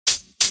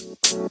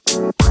Good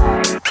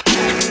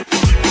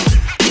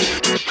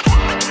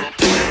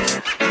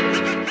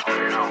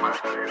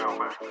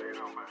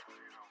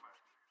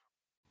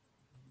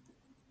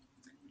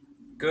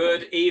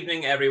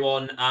evening,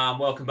 everyone, and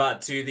welcome back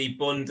to the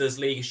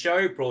Bundesliga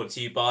show brought to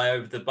you by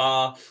Over the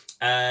Bar.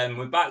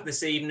 We're back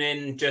this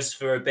evening just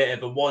for a bit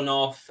of a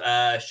one-off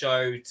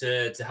show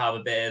to have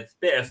a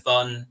bit of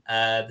fun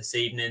this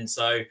evening.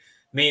 So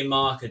me and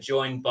Mark are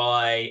joined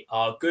by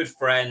our good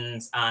friend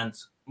and,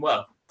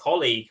 well,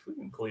 colleague. We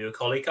can call you a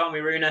colleague, can't we,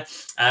 Runa?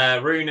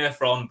 Runa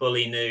from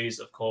Bully News,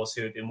 of course,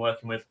 who we've been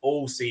working with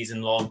all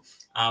season long.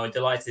 We're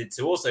delighted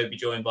to also be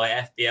joined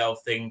by FPL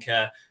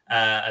Thinker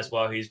as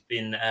well, who's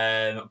been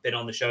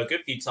on the show a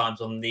good few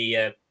times on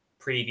the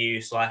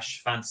preview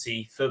 /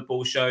 fantasy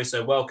football show.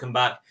 So welcome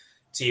back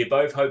to you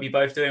both. Hope you're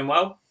both doing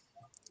well.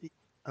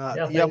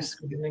 Thanks.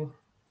 Good evening.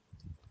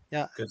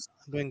 Yeah, good.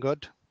 Doing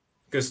good.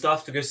 Good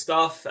stuff. So we're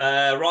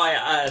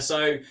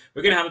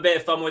going to have a bit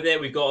of fun with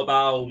it. We've got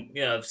about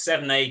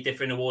 7-8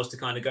 different awards to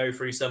kind of go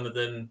through. Some of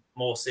them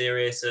more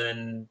serious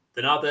than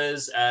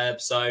others.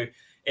 So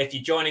if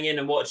you're joining in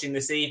and watching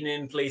this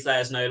evening, please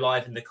let us know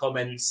live in the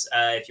comments.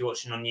 If you're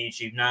watching on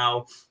YouTube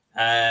now,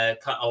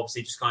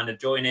 obviously just kind of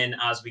join in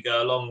as we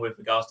go along with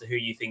regards to who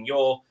you think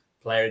your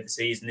player of the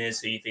season is,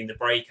 who you think the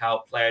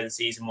breakout player of the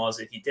season was.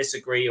 If you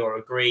disagree or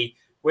agree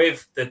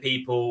with the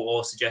people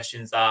or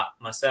suggestions that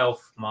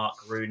myself, Mark,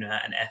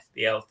 Runa, and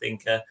FPL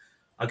Thinker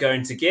are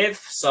going to give.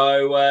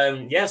 So,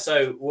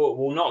 so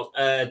we'll not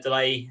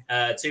delay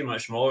too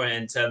much more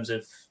in terms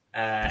of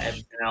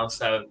everything else.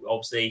 So,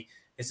 obviously,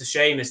 it's a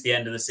shame it's the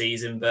end of the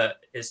season,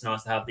 but it's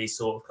nice to have these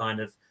sort of kind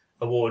of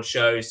award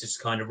shows just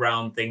to kind of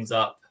round things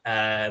up,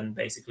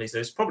 basically. So,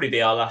 it's probably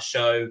be our last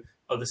show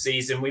of the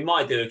season. We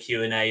might do a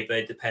Q&A, but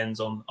it depends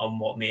on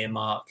what me and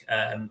Mark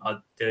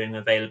are doing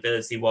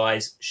availability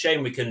wise.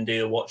 Shame we couldn't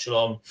do a watch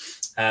along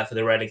for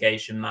the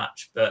relegation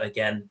match, but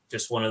again,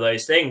 just one of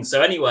those things.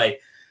 So anyway,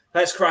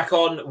 let's crack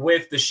on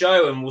with the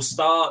show, and we'll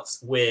start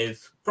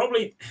with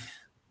probably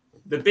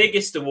the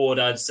biggest award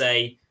I'd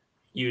say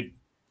you'd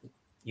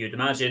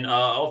imagine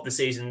of the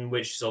season,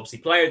 which is obviously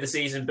player of the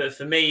season. But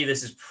for me,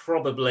 this is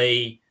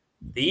probably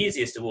the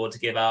easiest award to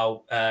give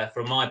out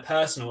from my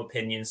personal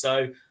opinion.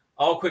 So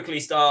I'll quickly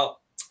start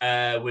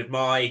with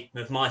my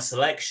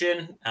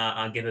selection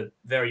and give a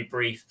very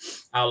brief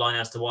outline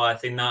as to why I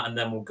think that, and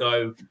then we'll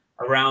go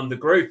around the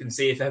group and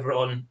see if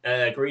everyone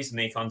agrees with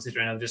me,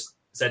 considering I've just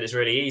said it's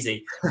really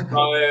easy.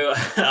 So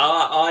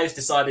I've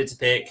decided to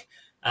pick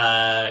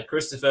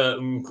Christopher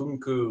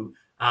Nkunku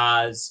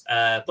as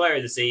player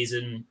of the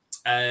season.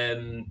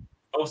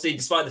 Obviously,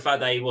 despite the fact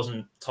that he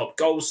wasn't top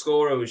goal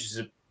scorer, which is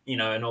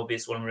an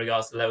obvious one in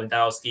regards to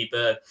Lewandowski,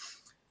 but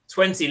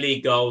 20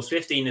 league goals,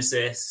 15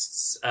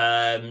 assists,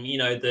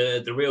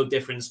 the real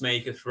difference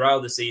maker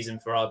throughout the season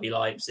for RB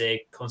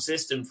Leipzig,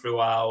 consistent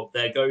throughout,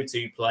 their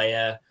go-to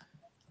player,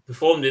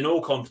 performed in all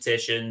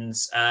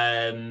competitions.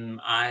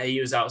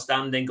 He was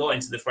outstanding, got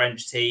into the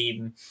French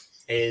team,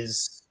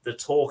 is the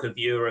talk of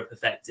Europe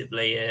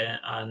effectively,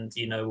 and,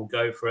 will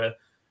go for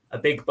a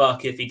big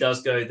buck if he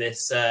does go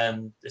this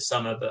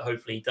summer, but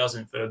hopefully he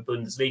doesn't for a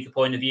Bundesliga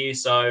point of view.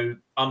 So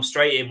I'm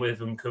straight in with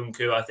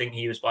Nkunku. I think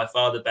he was by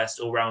far the best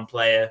all-round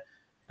player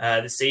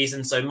this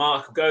season. So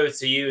Mark, I'll go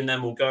to you and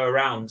then we'll go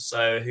around.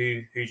 So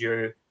who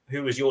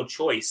was your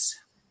choice?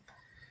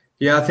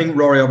 Yeah, I think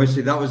Rory,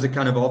 obviously that was the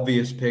kind of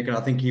obvious pick, and I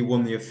think he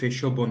won the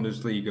official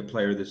Bundesliga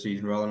player of the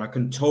season role, and I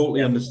can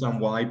totally understand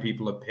why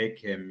people have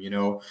picked him,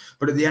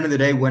 But at the end of the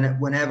day,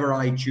 whenever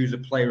I choose a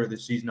player of the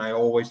season, I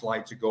always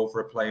like to go for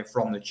a player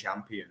from the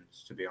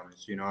champions, to be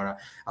honest, And I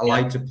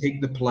like to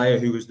pick the player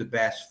who was the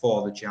best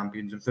for the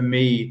champions. And for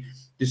me,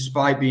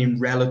 despite being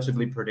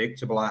relatively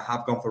predictable, I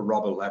have gone for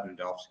Robert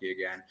Lewandowski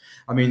again.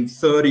 I mean,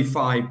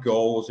 35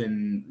 goals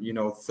in,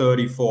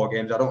 34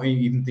 games. I don't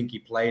even think he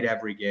played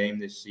every game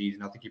this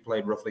season. I think he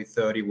played roughly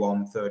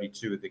 31,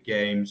 32 of the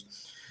games.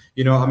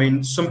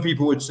 Some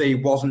people would say he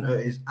wasn't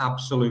at his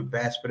absolute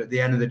best, but at the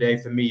end of the day,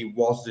 for me, he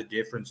was the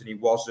difference, and he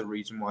was the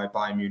reason why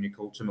Bayern Munich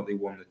ultimately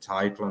won the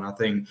title. And I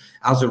think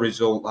as a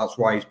result, that's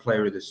why he's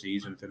player of the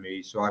season for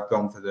me. So I've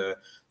gone for the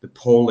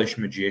Polish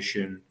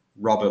magician,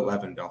 Robert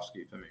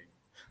Lewandowski for me.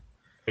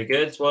 Very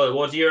good. Well,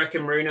 what do you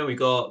reckon, Runa? We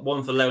got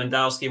one for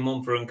Lewandowski and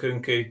one for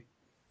Nkunku.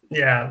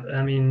 Yeah,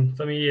 I mean,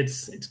 for me,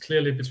 it's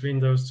clearly between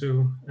those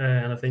two,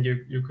 and I think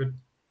you could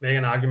make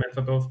an argument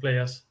for both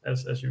players,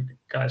 as you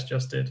guys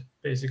just did,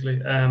 basically.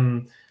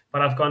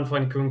 But I've gone for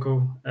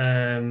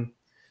Nkunku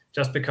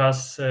just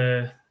because,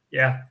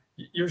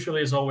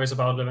 usually it's always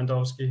about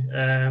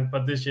Lewandowski,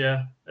 but this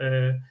year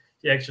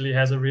he actually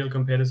has a real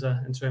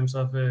competitor in terms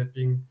of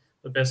being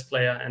the best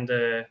player, and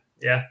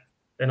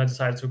then I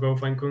decided to go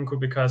for Nkunku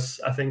because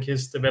I think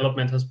his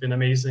development has been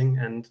amazing.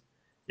 And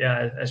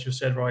as you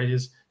said, Roy,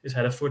 he's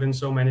had a foot in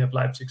so many of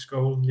Leipzig's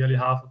goals, nearly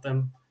half of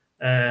them,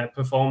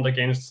 performed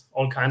against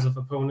all kinds of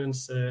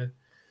opponents.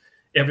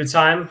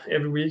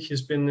 Every week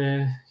he's been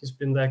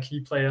their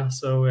key player.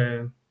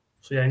 So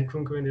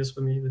Nkunku is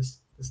for me this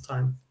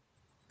time.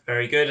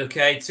 Very good.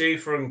 Okay, 2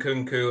 for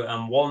Nkunku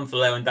and 1 for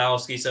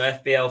Lewandowski. So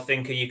FBL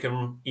thinker, you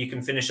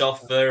can finish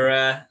off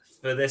for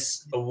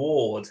this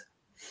award.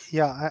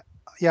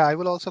 I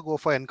will also go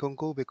for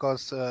Nkunku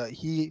because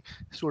he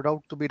stood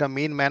out to be the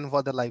main man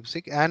for the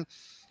Leipzig, and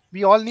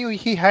we all knew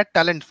he had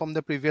talent from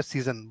the previous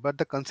season, but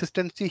the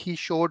consistency he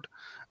showed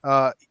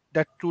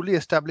that truly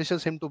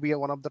establishes him to be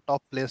one of the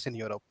top players in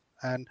Europe.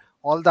 And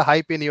all the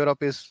hype in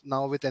Europe is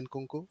now with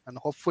Nkunku, and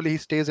hopefully he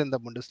stays in the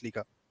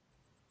Bundesliga.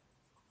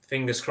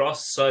 Fingers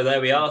crossed. So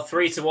there we are,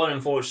 3-1.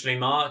 Unfortunately,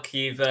 Mark,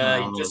 you've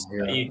just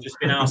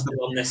been ousted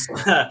on this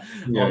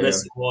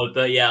this award.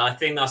 But yeah, I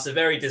think that's a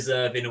very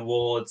deserving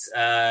award.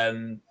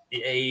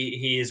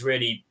 He has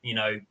really,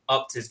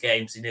 upped his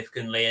game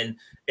significantly, and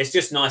it's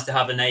just nice to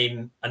have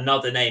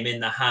another name in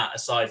the hat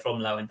aside from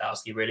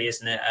Lewandowski, really,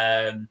 isn't it?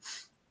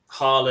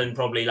 Haaland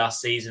probably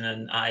last season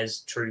and at his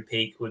true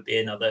peak would be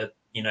another,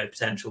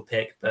 potential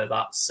pick, but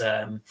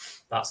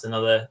that's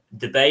another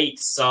debate.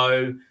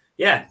 So.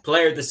 Yeah,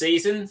 player of the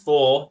season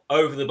for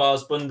Over the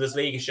Bars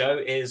Bundesliga show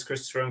is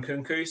Christopher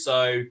Nkunku.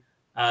 So,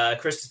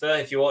 Christopher,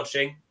 if you're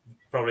watching,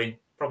 probably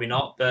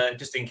not, but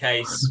just in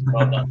case,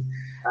 well done.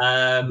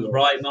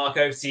 Right, Mark,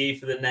 over to you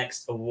for the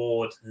next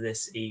award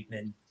this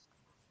evening.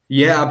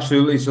 Yeah,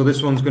 absolutely. So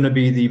this one's going to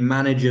be the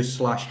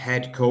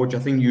manager/head coach. I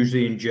think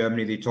usually in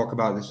Germany they talk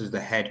about this as the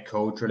head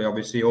coach. Really,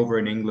 obviously over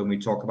in England we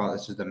talk about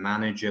this as the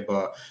manager.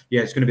 But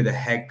yeah, it's going to be the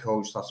head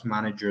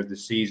coach/manager of the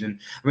season.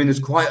 I mean, there's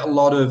quite a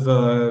lot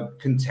of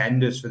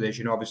contenders for this.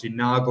 Obviously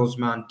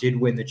Nagelsmann did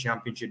win the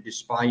championship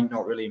despite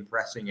not really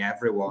impressing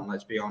everyone.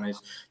 Let's be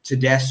honest.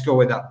 Tedesco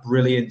with that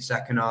brilliant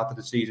second half of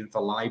the season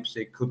for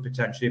Leipzig could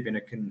potentially have been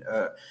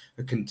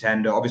a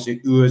contender. Obviously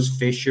Urs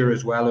Fischer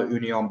as well at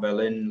Union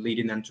Berlin,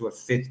 leading them to a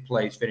 5th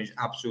place finish,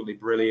 absolutely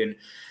brilliant.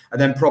 And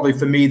then probably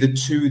for me, the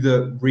two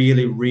that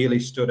really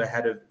stood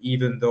ahead of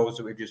even those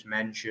that we've just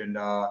mentioned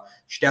are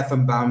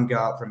Stefan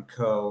Baumgart from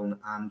Köln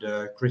and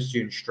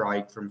Christian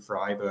Streich from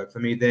Freiburg. For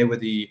me, they were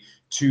the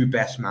two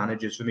best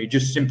managers for me,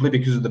 just simply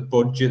because of the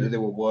budget that they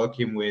were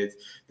working with,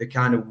 the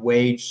kind of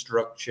wage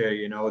structure,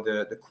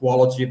 the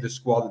quality of the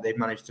squad that they've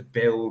managed to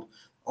build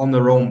on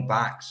their own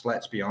backs,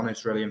 let's be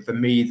honest, really. And for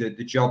me, the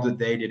job that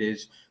they did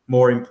is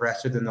more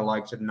impressive than the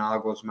likes of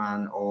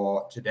Nagelsmann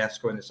or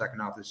Tedesco in the second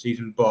half of the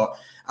season. But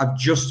I've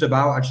just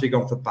about actually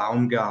gone for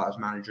Baumgart as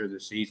manager of the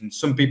season.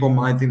 Some people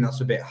might think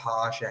that's a bit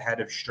harsh ahead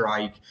of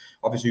Streich,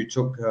 obviously who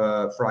took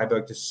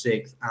Freiburg to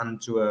 6th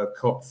and to a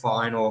cup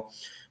final.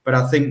 But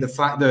I think the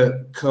fact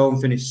that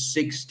Köln finished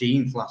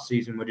 16th last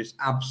season were just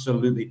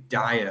absolutely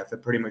dire for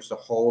pretty much the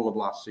whole of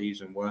last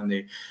season, weren't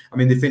they? I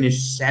mean, they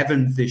finished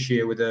 7th this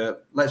year with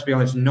let's be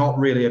honest, not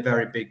really a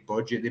very big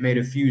budget. They made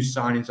a few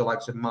signings, the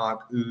likes of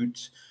Mark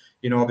Uth,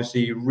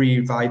 obviously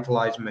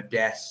revitalized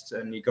Modeste,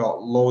 and you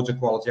got loads of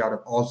quality out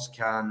of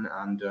Ozcan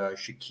and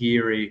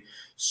Shaqiri.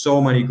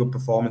 So many good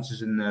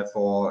performances in there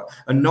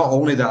and not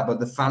only that, but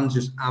the fans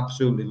just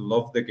absolutely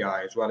love the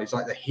guy as well. He's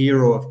like the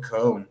hero of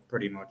Köln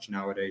pretty much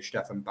nowadays,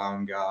 Stefan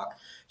Baumgart.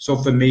 So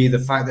for me, the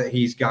fact that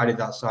he's guided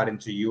that side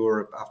into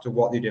Europe after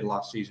what they did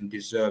last season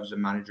deserves the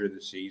manager of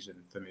the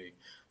season for me.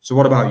 So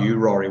what about you,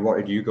 Rory? What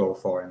did you go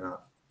for in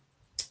that?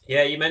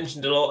 Yeah, you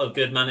mentioned a lot of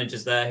good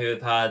managers there who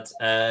have had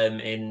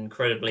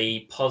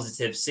incredibly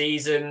positive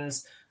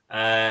seasons.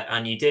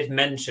 And you did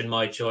mention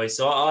my choice.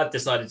 So I've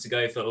decided to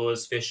go for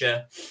Urs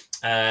Fischer.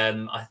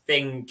 I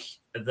think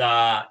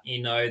that,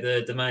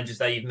 the managers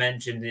that you've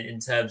mentioned in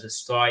terms of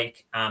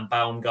Streich and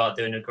Baumgart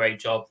doing a great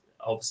job,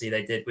 obviously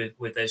they did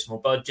with those small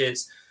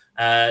budgets.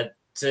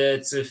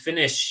 To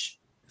finish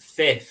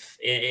 5th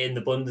in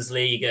the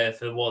Bundesliga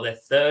for their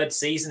 3rd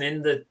season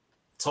in the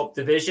top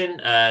division,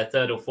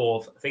 3rd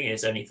or 4th, I think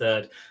it's only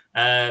 3rd.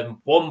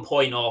 1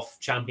 point off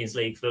Champions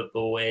League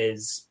football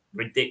is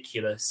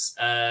ridiculous.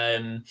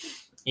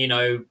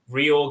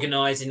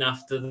 Reorganizing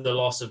after the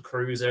loss of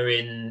Kreuzer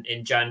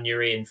in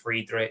January and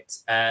Friedrich,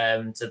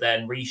 to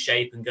then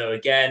reshape and go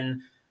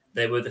again.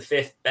 They were the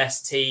 5th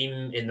best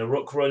team in the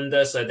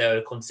Rückrunde, so they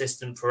were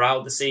consistent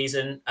throughout the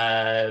season.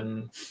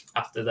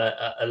 After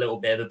a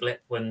little bit of a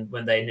blip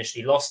when they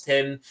initially lost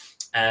him,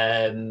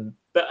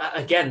 but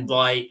again,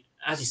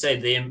 as you say,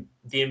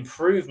 the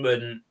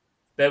improvement.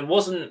 There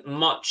wasn't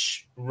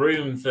much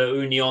room for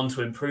Union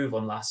to improve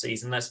on last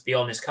season. Let's be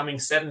honest. Coming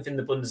 7th in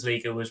the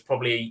Bundesliga was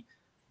probably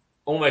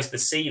almost the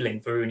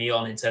ceiling for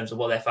Union in terms of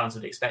what their fans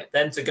would expect.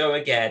 Then to go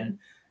again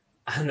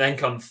and then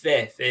come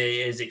 5th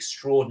is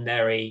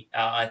extraordinary,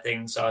 I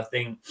think. So I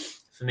think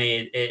for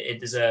me, it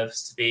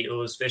deserves to be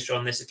Urs Fischer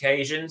on this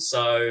occasion.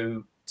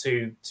 So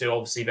two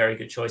obviously very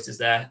good choices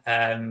there.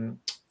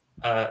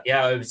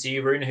 Over to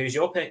you, Rune. Who's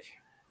your pick?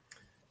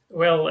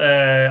 Well,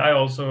 I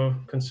also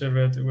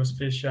considered it was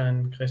Fischer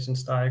and Christian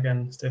Streich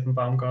and Stefan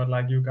Baumgart,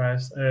 like you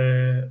guys.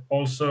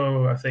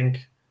 Also, I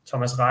think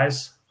Thomas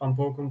Reis from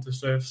Bochum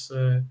deserves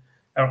an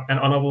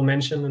honorable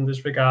mention in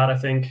this regard. I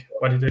think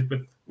what he did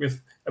with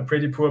a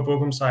pretty poor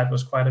Bochum side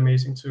was quite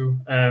amazing too.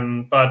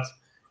 But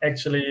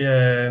actually,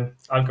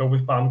 I'll go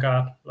with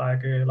Baumgart,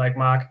 like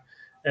Mark.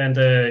 And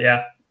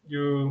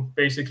you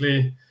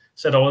basically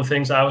said all the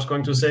things I was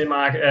going to say,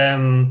 Mark.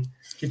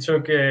 he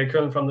took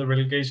Köln from the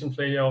relegation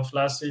playoffs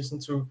last season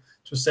to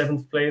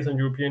 7th place in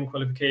European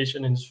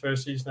qualification in his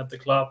first season at the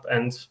club.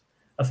 And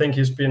I think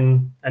he's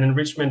been an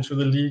enrichment to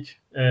the league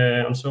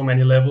on so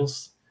many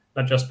levels,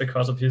 not just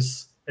because of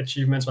his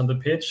achievements on the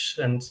pitch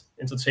and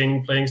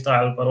entertaining playing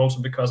style, but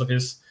also because of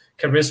his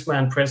charisma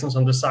and presence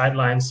on the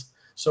sidelines.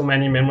 So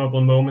many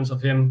memorable moments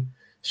of him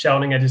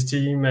shouting at his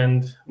team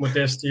and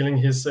Modeste stealing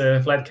his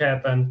flat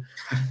cap and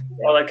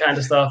all that kind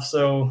of stuff.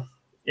 So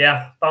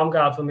yeah,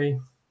 Baumgart for me.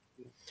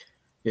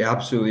 Yeah,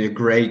 absolutely. A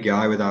great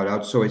guy without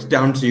doubt. So it's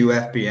down to you,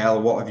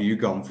 FPL. What have you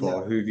gone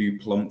for? Who have you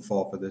plumped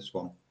for this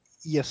one?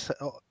 Yes,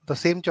 the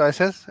same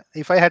choices.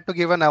 If I had to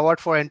give an award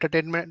for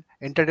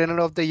entertainer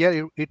of the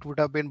year, it would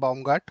have been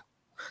Baumgart.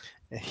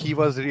 He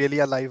was really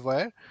a live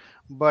wire.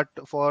 But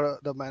for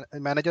the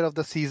manager of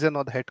the season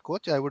or the head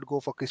coach, I would go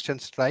for Christian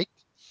Streich.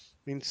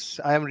 Means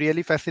I am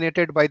really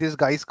fascinated by this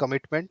guy's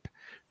commitment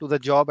to the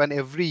job, and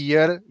every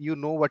year you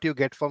know what you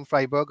get from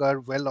Freiburg, a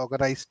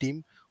well-organized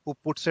team who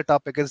puts it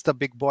up against the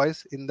big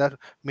boys in the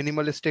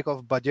minimalistic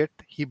of budget.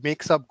 He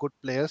makes up good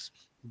players,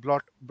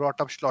 brought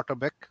up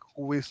Schlotterbeck,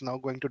 who is now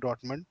going to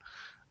Dortmund,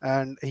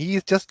 and he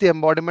is just the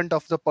embodiment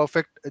of the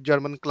perfect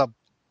German club,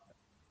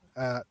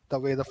 the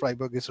way the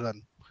Freiburg is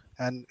run.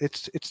 And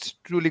it's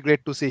truly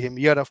great to see him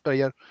year after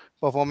year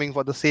performing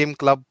for the same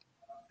club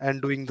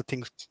and doing the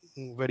things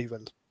very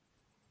well.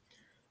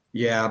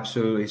 Yeah,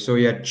 absolutely. So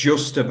yeah,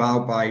 just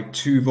about by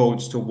 2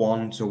 votes to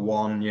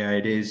 1. Yeah,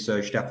 it is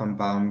Stefan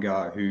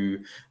Baumgart who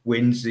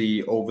wins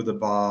the over the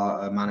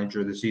bar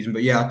manager of the season.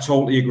 But yeah, I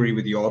totally agree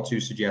with your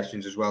 2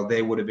 suggestions as well.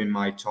 They would have been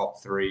my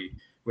top 3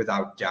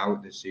 without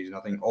doubt this season.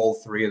 I think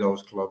all 3 of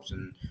those clubs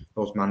and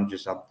those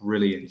managers have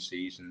brilliant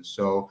seasons.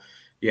 So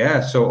yeah,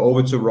 so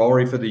over to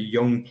Rory for the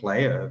young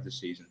player of the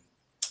season.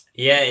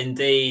 Yeah,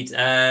 indeed.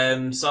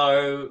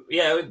 So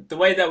yeah, the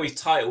way that we've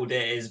titled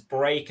it is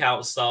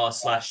breakout star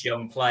 /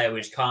 young player,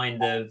 which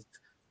kind of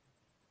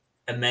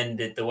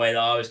amended the way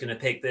that I was going to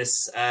pick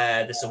this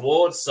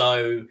award.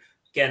 So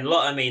again,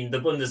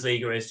 the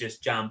Bundesliga is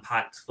just jam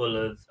packed full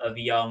of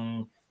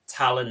young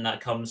talent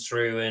that comes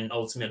through and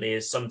ultimately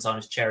is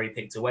sometimes cherry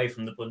picked away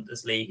from the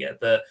Bundesliga,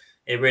 but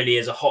it really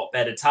is a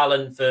hotbed of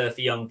talent for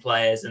young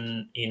players,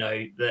 and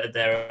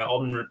there are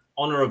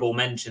honourable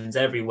mentions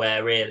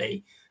everywhere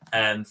really.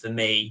 For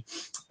me,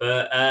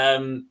 but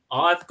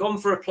I've gone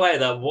for a player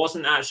that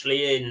wasn't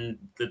actually in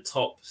the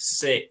top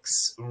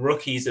 6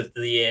 rookies of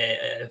the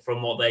year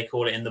from what they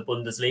call it in the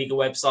Bundesliga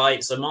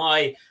website. So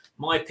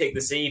my pick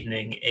this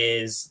evening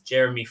is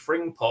Jeremy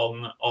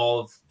Frimpong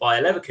of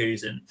Bayer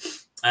Leverkusen.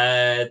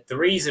 The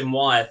reason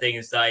why I think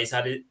is that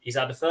he's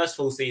had the first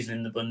full season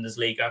in the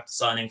Bundesliga after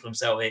signing from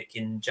Celtic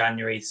in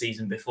January the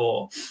season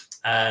before,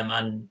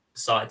 and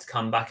started to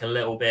come back a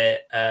little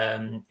bit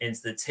into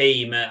the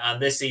team.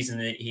 And this season,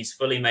 he's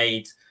fully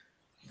made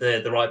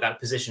the right back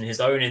position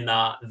his own in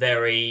that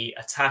very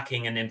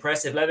attacking and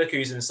impressive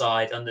Leverkusen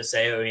side under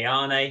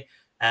Seoane.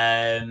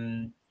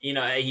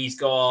 He's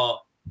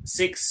got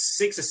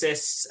six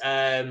assists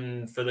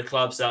for the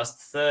club, so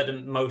that's the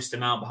 3rd most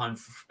amount behind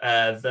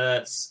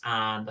Wirtz,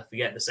 and I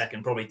forget the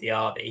second, probably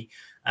Diaby.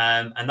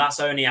 And that's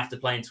only after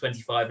playing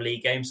 25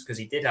 league games, because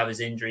he did have his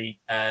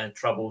injury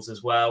troubles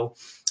as well.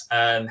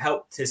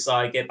 Helped his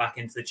side get back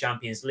into the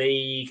Champions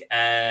League.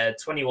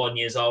 21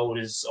 years old,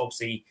 has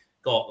obviously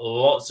got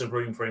lots of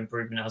room for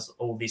improvement, as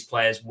all these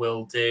players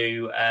will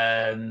do.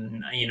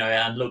 And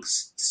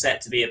looks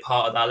set to be a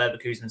part of that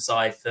Leverkusen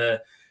side for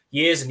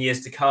years and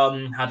years to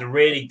come. Had a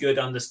really good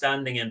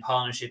understanding and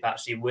partnership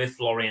actually with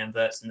Florian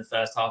Wirtz in the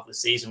first half of the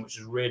season, which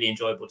was really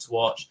enjoyable to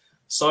watch.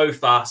 So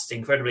fast,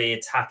 incredibly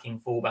attacking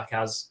fullback,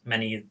 as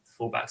many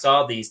fullbacks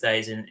are these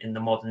days in the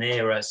modern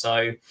era.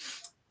 So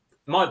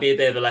might be a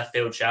bit of a left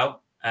field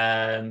shout.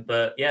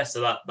 But yeah,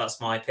 so that's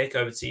my pick.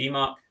 Over to you,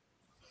 Mark.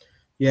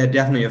 Yeah,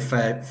 definitely a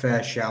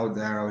fair shout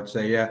there, I would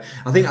say. Yeah,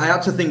 I think I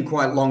had to think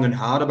quite long and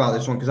hard about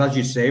this one, because as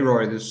you say,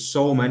 Rory, there's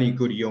so many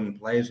good young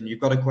players, and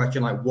you've got to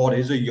question, like, what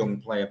is a young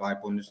player by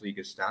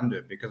Bundesliga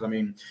standard? Because,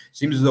 it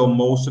seems as though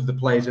most of the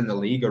players in the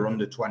league are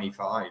under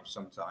 25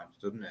 sometimes,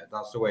 doesn't it?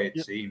 That's the way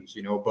it seems,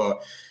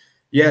 But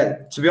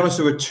yeah, to be honest,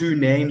 there were 2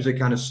 names that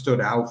kind of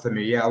stood out for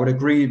me. Yeah, I would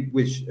agree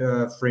with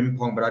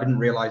Frimpong, but I didn't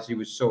realize he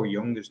was so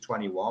young as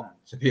 21,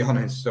 to be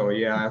honest. So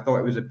yeah, I thought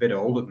it was a bit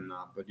older than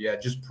that. But yeah,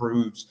 it just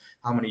proves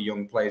how many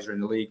young players are in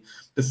the league.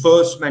 The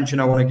first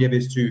mention I want to give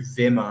is to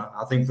Wimmer.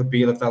 I think for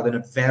Bielefeld, in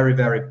a very,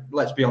 very,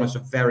 let's be honest, a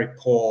very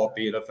poor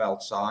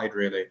Bielefeld side,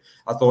 really.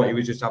 I thought he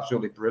was just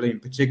absolutely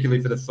brilliant,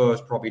 particularly for the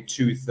first probably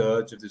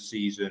 2/3 of the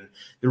season.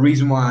 The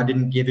reason why I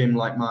didn't give him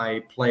like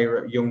my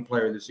young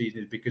player of the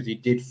season is because he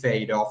did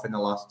fade off in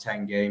the last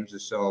 10 games or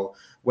so.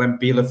 When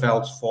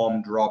Bielefeld's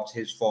form dropped,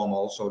 his form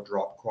also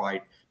dropped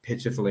quite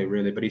pitifully,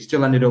 really. But he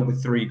still ended up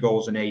with 3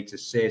 goals and 8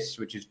 assists,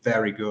 which is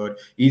very good.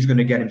 He's going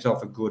to get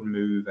himself a good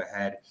move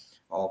ahead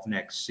of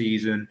next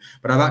season.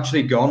 But I've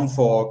actually gone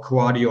for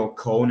Claudio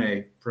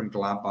Kone from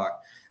Gladbach.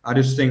 I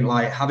just think,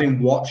 like,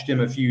 having watched him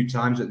a few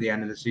times at the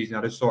end of the season,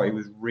 I just thought he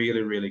was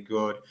really, really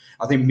good.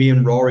 I think me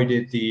and Rory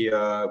did the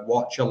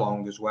watch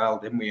along as well,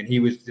 didn't we? And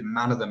he was the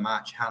man of the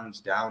match, hands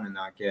down, in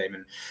that game.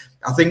 And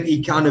I think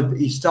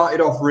he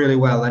started off really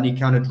well, then he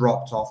kind of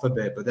dropped off a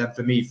bit. But then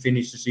for me,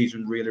 finished the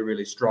season really,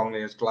 really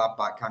strongly as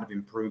Gladbach kind of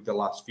improved the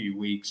last few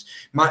weeks.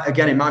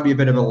 It might be a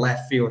bit of a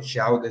left field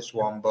shout, this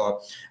one, but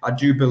I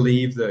do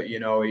believe that, you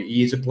know,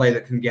 he is a player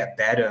that can get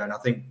better. And I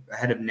think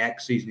ahead of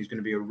next season, he's going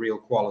to be a real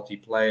quality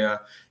player.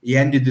 He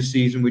ended the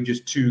season with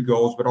just 2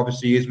 goals, but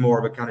obviously he is more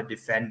of a kind of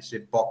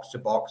defensive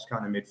box-to-box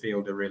kind of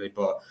midfielder, really.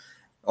 But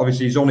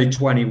obviously he's only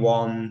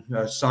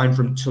 21, signed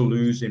from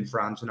Toulouse in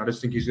France, and I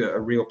just think he's a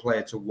real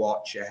player to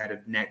watch ahead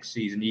of next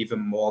season, even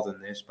more than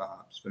this,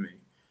 perhaps, for me.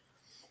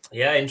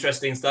 Yeah,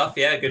 interesting stuff.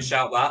 Yeah, good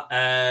shout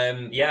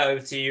that. Yeah,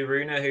 over to you,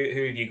 Runa.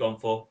 Who have you gone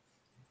for?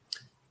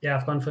 Yeah,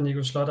 I've gone for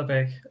Nico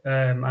Schlotterbeck.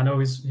 I know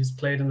he's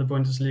played in the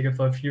Bundesliga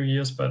for a few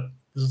years, but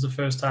this is the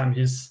first time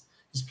he's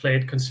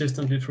played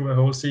consistently through a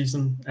whole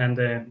season. And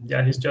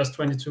he's just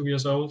 22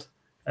 years old.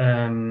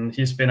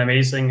 He's been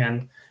amazing,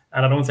 and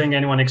I don't think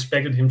anyone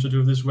expected him to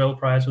do this well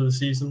prior to the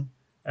season.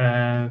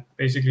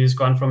 Basically, he's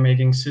gone from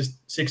making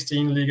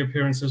 16 league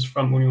appearances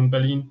from Union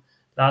Berlin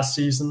last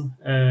season,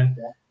 an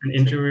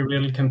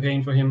injury-riddled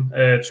campaign for him,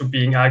 to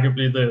being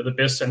arguably the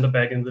best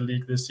centre-back in the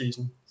league this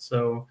season.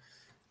 So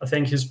I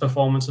think his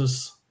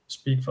performances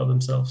speak for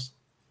themselves.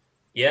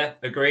 Yeah,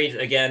 agreed.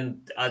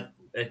 Again, I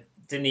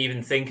didn't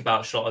even think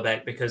about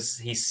Schlotterbeck because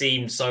he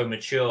seemed so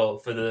mature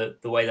for the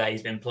way that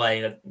he's been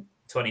playing at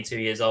 22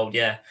 years old.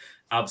 Yeah,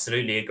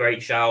 absolutely. A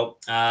great shout.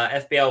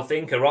 FBL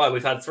Thinker, right,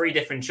 we've had 3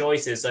 different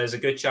choices, so there's a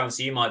good chance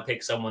you might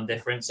pick someone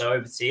different. So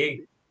over to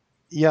you.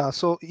 Yeah,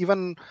 so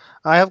even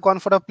I have gone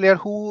for a player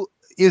who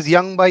is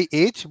young by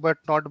age, but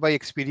not by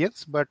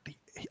experience. But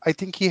I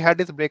think he had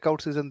his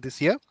breakout season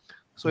this year.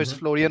 So it's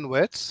Florian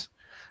Wirtz,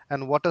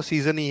 and what a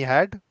season he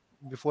had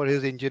before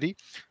his injury,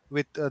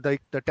 with the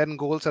 10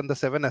 goals and the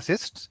 7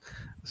 assists.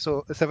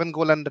 So 7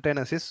 goal and the 10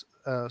 assists.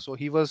 So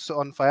he was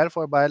on fire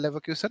for Bayer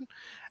Leverkusen,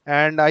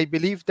 and I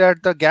believe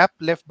that the gap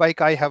left by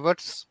Kai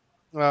Havertz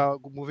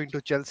moving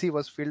to Chelsea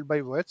was filled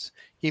by Wirtz.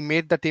 He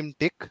made the team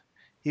tick.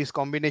 His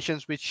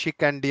combinations with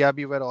Schick and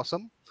Diaby were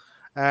awesome.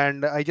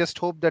 And I just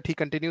hope that he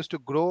continues to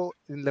grow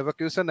in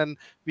Leverkusen and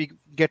we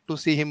get to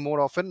see him more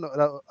often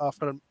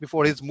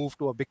before his move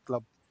to a big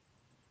club.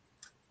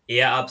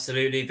 Yeah,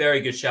 absolutely.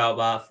 Very good shout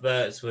out.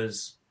 Wirtz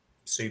was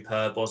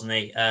superb, wasn't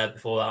he,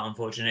 before that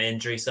unfortunate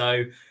injury.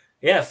 So,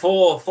 yeah,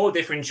 four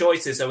different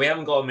choices. So we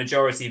haven't got a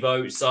majority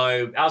vote.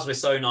 So as we're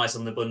so nice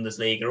on the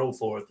Bundesliga, all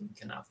 4 of them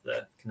can have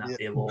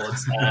the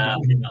awards. I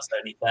think that's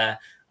only fair.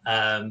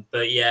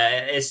 But yeah,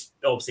 it's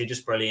obviously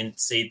just brilliant to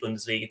see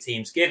Bundesliga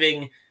teams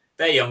giving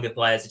their younger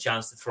players a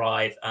chance to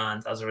thrive,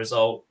 and as a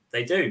result,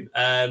 they do.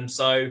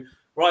 So,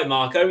 right,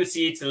 Mark, over to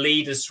you to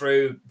lead us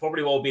through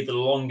probably what will be the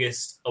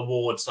longest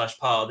award /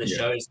 part of this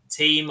show is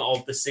Team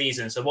of the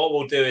Season. So what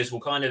we'll do is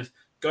we'll kind of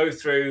go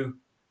through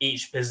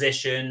each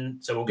position.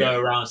 So we'll go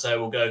around. So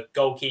we'll go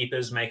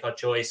goalkeepers, make our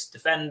choice,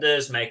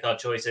 defenders, make our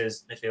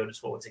choices, midfielders,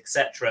 forwards,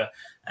 etc.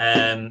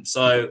 And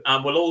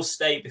we'll all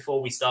state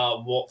before we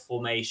start what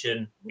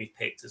formation we've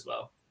picked as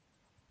well.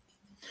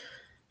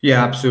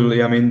 Yeah,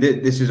 absolutely. I mean,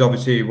 this is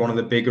obviously one of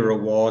the bigger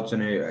awards,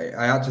 and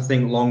I had to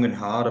think long and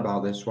hard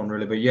about this one,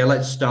 really. But yeah,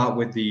 let's start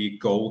with the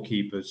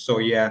goalkeepers. So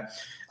yeah,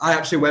 I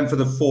actually went for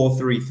the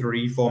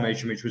 4-3-3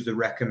 formation, which was the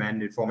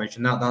recommended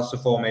formation. That's the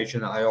formation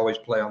that I always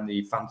play on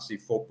the fantasy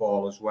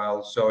football as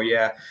well. So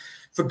yeah,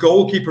 for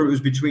goalkeeper, it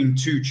was between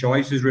 2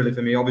 choices, really,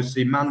 for me.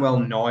 Obviously, Manuel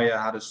Neuer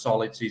had a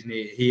solid season.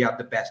 He had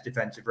the best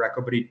defensive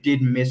record, but he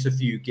did miss a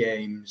few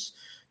games.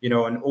 You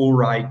know, and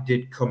Ulreich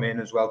did come in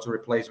as well to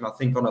replace him, I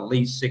think, on at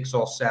least 6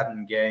 or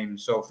 7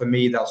 games. So for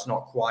me, that's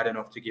not quite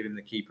enough to give him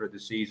the keeper of the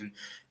season.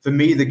 For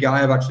me, the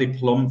guy I've actually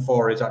plumbed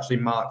for is actually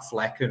Mark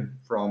Flecken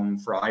from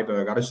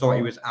Freiburg. I just thought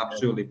he was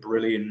absolutely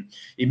brilliant.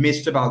 He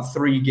missed about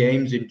 3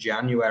 games in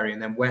January,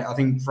 and then I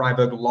think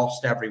Freiburg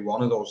lost every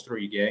one of those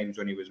 3 games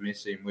when he was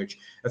missing, which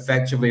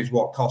effectively is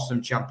what cost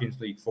them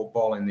Champions League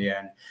football in the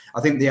end.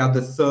 I think they had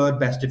the 3rd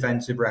best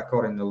defensive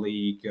record in the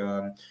league,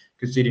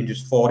 conceding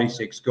just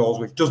 46 goals,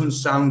 which doesn't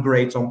sound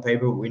great on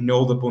paper, but we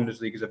know the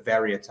Bundesliga is a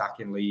very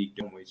attacking league,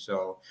 don't we?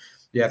 So,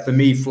 yeah, for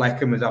me,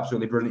 Flecken was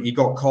absolutely brilliant. He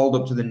got called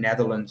up to the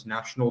Netherlands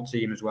national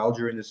team as well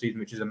during the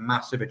season, which is a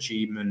massive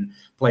achievement,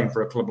 playing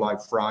for a club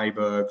like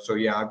Freiburg. So,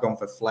 yeah, I've gone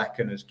for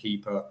Flecken as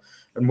keeper.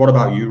 And what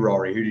about you,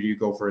 Rory? Who did you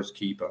go for as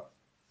keeper?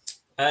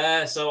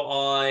 So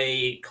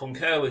I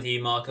concur with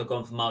you, Mark. I've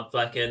gone for Mark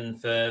Flecken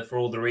for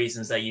all the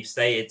reasons that you've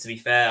stated. To be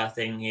fair, I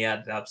think he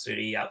had an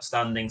absolutely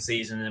outstanding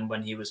season, and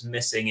when he was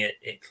missing it,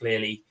 it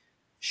clearly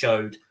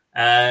showed.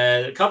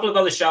 A couple of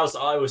other shouts that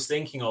I was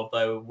thinking of,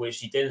 though,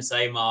 which you didn't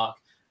say, Mark.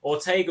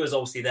 Ortega was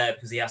obviously there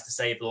because he has to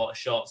save a lot of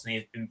shots, and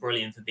he's been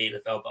brilliant for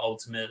Bielefeld, but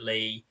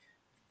ultimately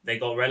they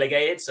got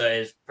relegated, so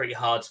it's pretty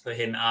hard to put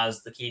him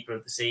as the keeper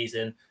of the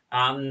season.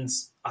 And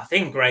I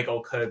think Gregor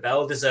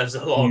Kobel deserves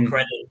a lot of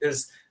credit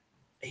because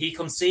he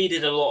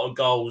conceded a lot of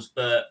goals,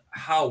 but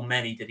how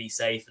many did he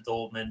save for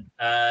Dortmund?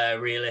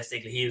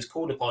 Realistically, he was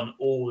called upon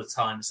all the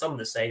time. Some of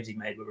the saves he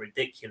made were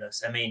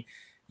ridiculous. I mean,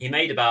 he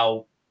made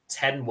about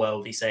 10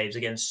 worldly saves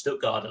against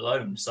Stuttgart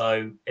alone.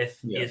 So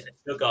if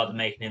Stuttgart are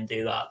making him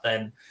do that,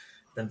 then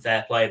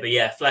fair play. But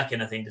yeah,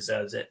 Flecken, I think,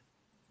 deserves it.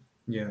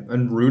 Yeah,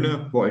 and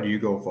Rune, what did you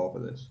go for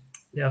this?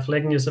 Yeah,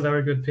 Flecken is a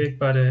very good pick,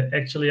 but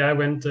actually I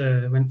went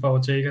for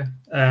Ortega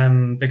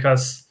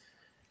because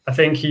I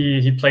think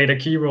he played a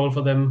key role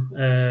for them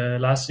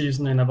last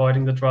season in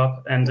avoiding the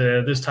drop, and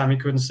this time he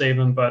couldn't save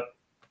them, but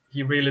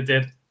he really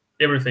did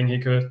everything he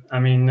could. I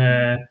mean,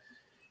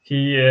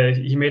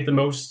 he made the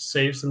most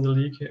saves in the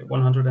league,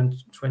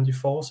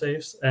 124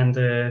 saves,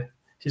 and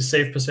his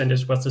save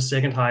percentage was the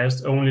second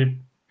highest, only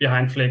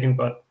behind Flecken,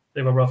 but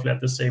they were roughly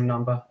at the same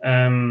number.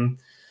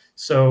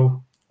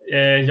 So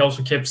he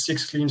also kept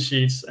 6 clean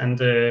sheets, and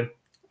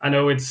I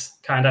know it's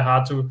kind of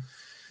hard to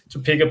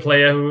pick a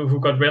player who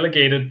got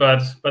relegated,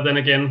 but then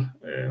again,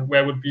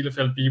 where would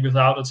Bielefeld be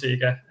without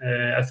Ortega?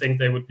 I think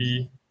they would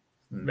be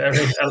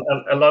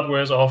a lot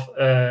worse off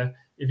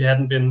if he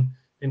hadn't been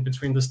in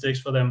between the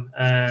sticks for them.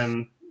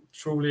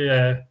 Truly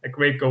a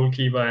great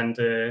goalkeeper,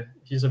 and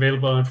he's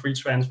available on a free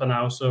transfer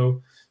now,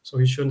 so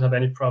he shouldn't have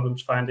any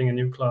problems finding a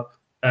new club.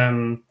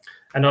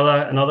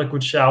 Another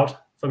good shout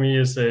for me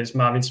is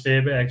Marvin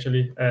Svebe,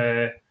 actually.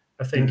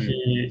 I think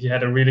he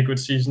had a really good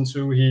season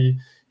too.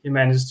 He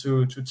managed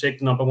to take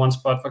the number 1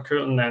 spot for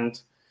Köln, and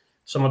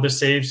some of the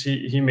saves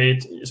he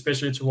made,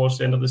 especially towards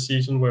the end of the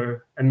season,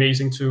 were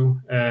amazing too.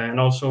 And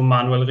also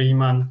Manuel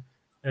Riemann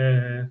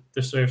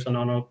deserves an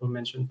honorable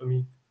mention for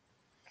me.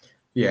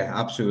 Yeah,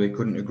 absolutely.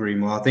 Couldn't agree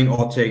more. I think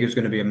Ortega is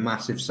going to be a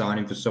massive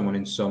signing for someone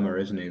in summer,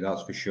 isn't he?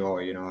 That's for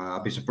sure. You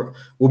know,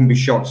 wouldn't be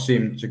shocked to see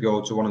him to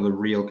go to one of the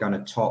real kind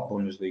of top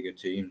Bundesliga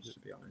teams, to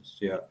be honest.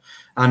 Yeah.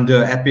 And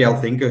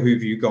FPL Thinker, who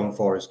have you gone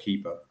for as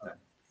keeper?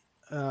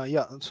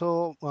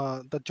 So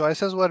the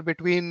choices were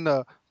between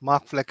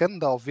Mark Flecken,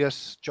 the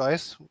obvious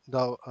choice,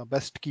 the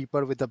best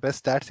keeper with the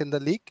best stats in the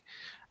league,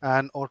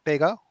 and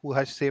Ortega, who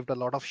has saved a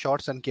lot of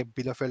shots and kept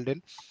Bielefeld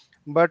in.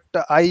 But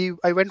I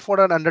went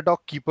for an underdog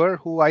keeper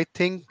who I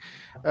think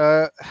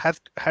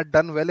had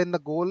done well in the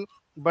goal,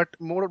 but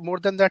more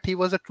than that, he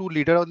was a true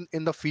leader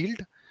in the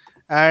field,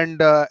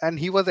 and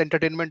he was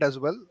entertainment as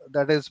well.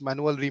 That is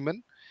Manuel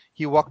Riemann.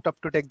 He walked up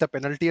to take the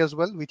penalty as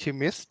well, which he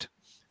missed.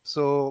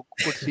 So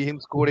could see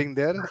him scoring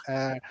there.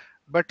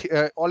 But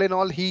all in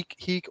all, he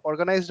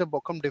organized a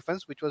Bochum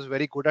defense, which was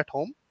very good at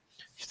home.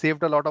 He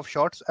saved a lot of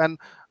shots, and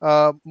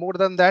more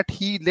than that,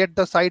 he led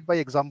the side by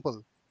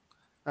example.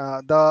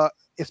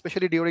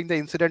 Especially during the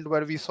incident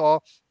where we saw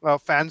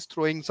fans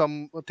throwing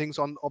some things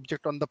on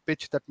object on the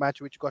pitch, that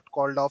match which got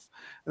called off,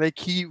 like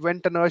he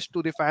went and urged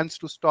to the fans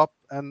to stop,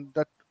 and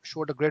that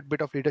showed a great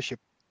bit of leadership.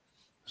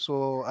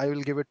 So I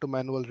will give it to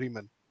Manuel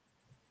Riemann.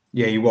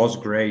 Yeah, he was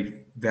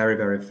great. Very,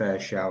 very fair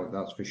shout,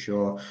 that's for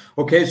sure.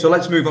 Okay, so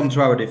let's move on to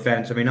our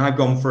defense. I mean, I've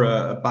gone for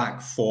a back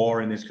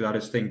 4 in this because I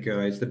just think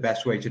it's the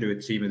best way to do a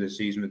team of the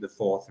season with the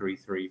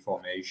 4-3-3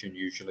 formation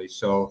usually.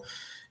 So,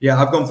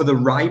 yeah, I've gone for the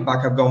right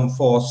back. I've gone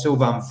for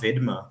Sylvain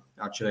Widmer.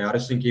 Actually, I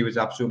just think he was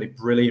absolutely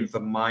brilliant for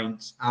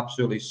Mainz,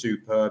 absolutely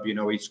superb. You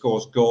know, he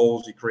scores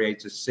goals, he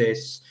creates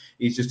assists.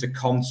 He's just a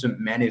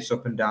constant menace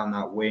up and down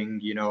that wing,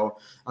 you know.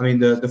 I mean,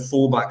 the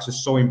fullbacks are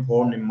so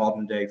important in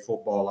modern day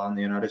football, aren't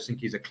they? And I just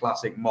think he's a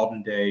classic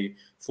modern day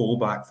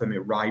fullback for me,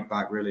 right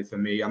back really for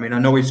me. I mean, I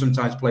know he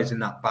sometimes plays in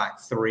that back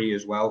 3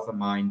 as well for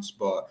Mainz,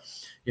 but,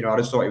 you know, I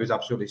just thought he was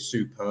absolutely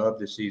superb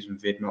this season,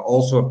 Widmer.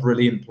 Also a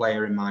brilliant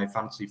player in my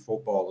fantasy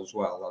football as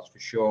well, that's for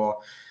sure.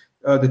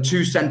 The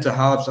 2 centre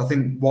halves, I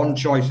think one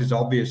choice is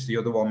obvious, the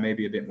other one may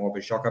be a bit more of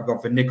a shock. I've gone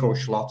for Nico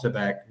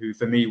Schlotterbeck, who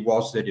for me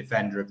was the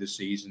defender of the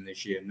season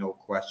this year, no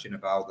question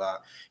about that.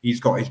 He's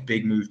got his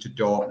big move to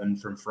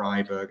Dortmund from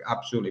Freiburg,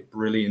 absolutely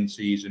brilliant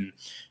season.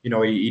 You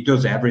know, he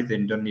does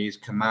everything, doesn't he? He's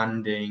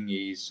commanding,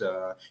 he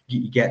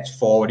gets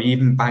forward. He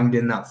even banged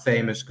in that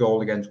famous goal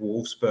against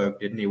Wolfsburg,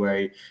 didn't he,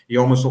 where he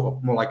almost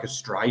looked more like a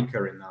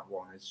striker in that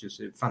one. It's just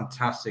a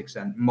fantastic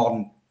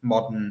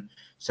modern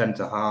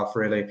centre half,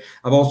 really.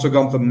 I've also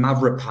gone for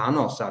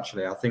Mavropanos,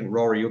 actually. I think,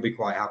 Rory, you'll be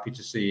quite happy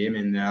to see him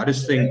in there.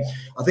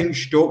 I think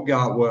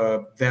Stuttgart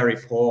were very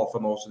poor for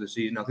most of the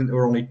season. I think there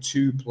were only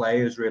 2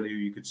 players, really, who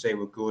you could say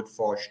were good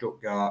for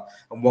Stuttgart,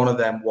 and one of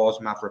them was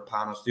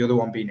Mavropanos, the other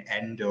one being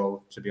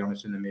Endo, to be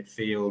honest, in the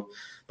midfield.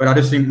 But I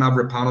just think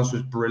Mavropanos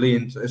was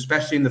brilliant,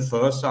 especially in the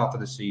first half of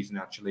the season,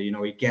 actually. You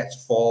know, he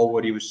gets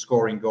forward, he was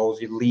scoring goals,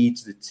 he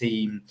leads the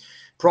team.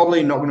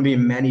 Probably not going to be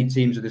in many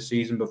teams of the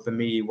season, but for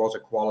me, he was a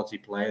quality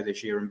player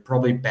this year and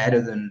probably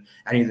better than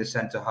any of the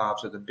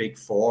centre-halves of the big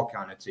 4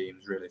 kind of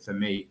teams, really, for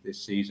me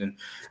this season.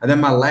 And then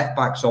my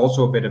left-back's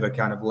also a bit of a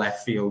kind of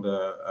left-field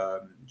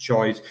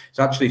choice. It's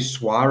actually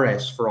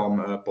Suarez from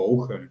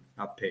Bochum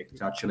I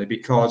picked,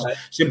 actually,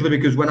 simply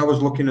because when I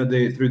was looking at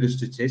through the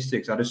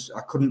statistics,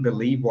 I couldn't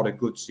believe what a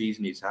good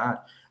season he's had.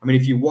 I mean,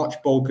 if you watch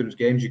Bochum's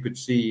games, you could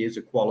see he is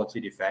a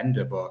quality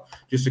defender. But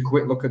just a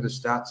quick look at the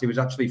stats, he was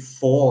actually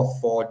 4th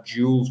for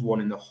duels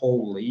won in the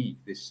whole league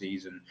this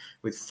season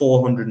with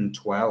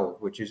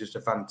 412, which is just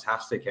a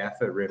fantastic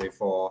effort, really,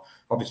 for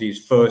obviously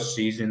his first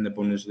season in the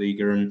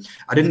Bundesliga. And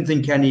I didn't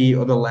think any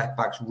other left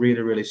backs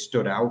really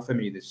stood out for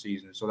me this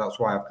season, so that's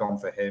why I've gone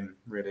for him,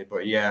 really.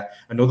 But yeah,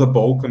 another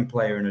Bochum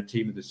player in a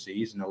team of the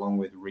season, along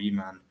with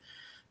Riemann.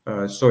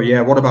 So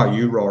yeah, what about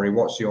you, Rory?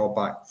 What's your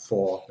back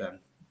four then?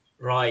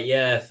 Right,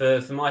 yeah, for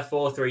my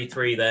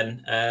 4-3-3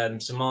 then.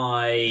 So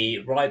my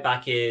right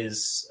back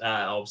is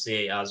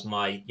obviously, as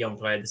my young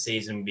player of the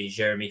season, would be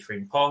Jeremy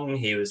Frimpong.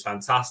 He was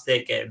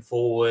fantastic getting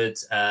forward,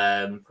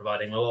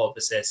 providing a lot of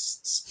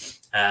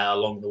assists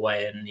along the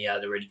way, and he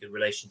had a really good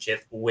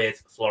relationship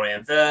with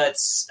Florian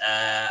Wirtz.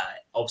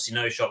 Obviously,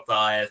 no shock that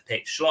I have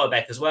picked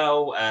Schlotterbeck as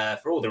well,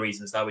 for all the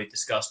reasons that we've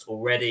discussed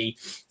already.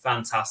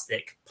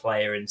 Fantastic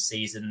player in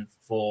season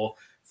 4.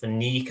 For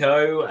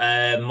Nico,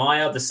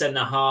 my other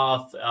centre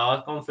half,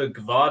 I've gone for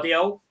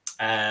Gvardiol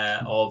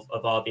of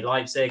RB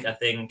Leipzig. I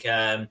think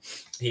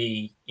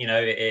he,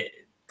 it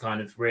kind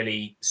of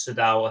really stood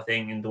out, I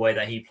think, in the way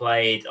that he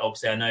played.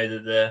 Obviously, I know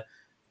that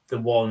the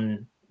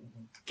one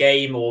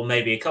game or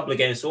maybe a couple of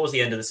games towards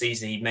the end of the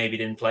season, he maybe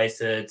didn't play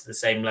to the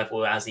same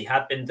level as he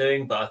had been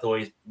doing, but I thought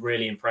he was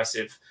really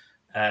impressive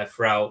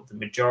throughout the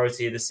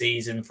majority of the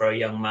season for a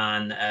young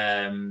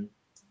man.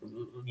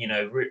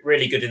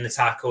 Really good in the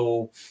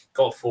tackle,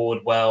 got forward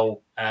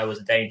well, was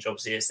a danger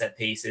obviously at set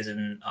pieces,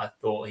 and I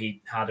thought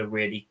he had a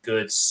really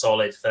good,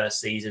 solid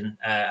first season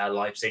at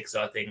Leipzig,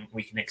 so I think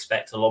we can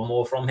expect a lot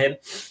more from him.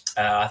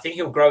 I think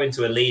he'll grow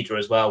into a leader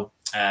as well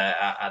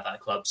at that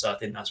club, so I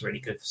think that's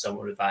really good for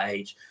someone of that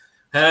age.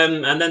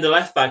 And then the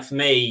left back for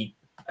me,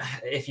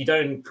 if you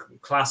don't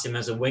class him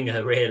as a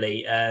winger,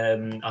 really,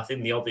 I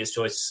think the obvious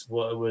choice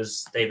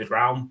was David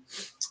Raum.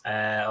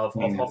 Of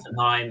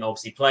Hoffenheim.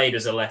 Obviously played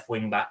as a left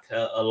wing back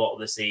a lot of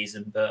the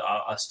season, but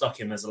I stuck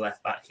him as a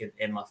left back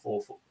in my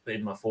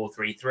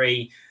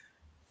 4-3-3.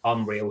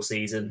 Unreal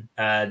season.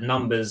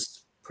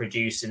 Numbers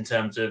produced in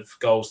terms of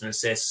goals and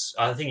assists.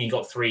 I think he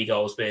got 3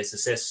 goals, but his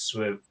assists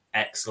were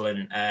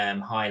excellent,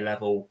 high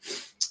level.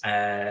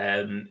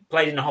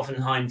 Played in a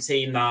Hoffenheim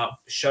team that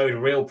showed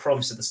real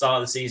promise at the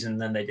start of the season,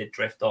 and then they did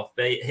drift off,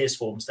 but his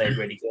form stayed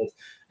really good.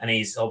 And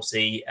he's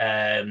obviously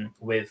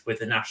with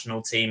the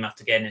national team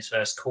after getting his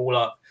first call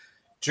up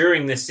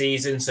during this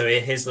season. So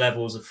his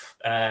levels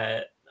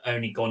have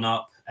only gone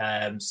up,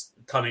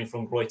 coming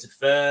from Greuther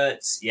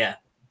Fürth. Yeah,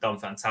 done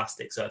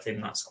fantastic. So I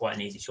think that's quite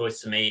an easy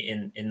choice for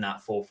me in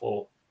that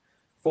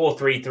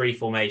 4-3-3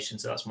 formation.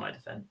 So that's my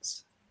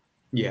defense.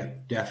 Yeah,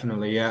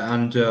 definitely. Yeah,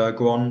 and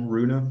go on,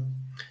 Runa.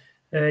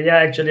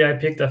 Actually, I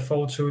picked a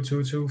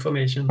 4-2-2-2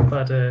 formation,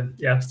 but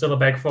still a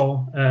back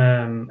four.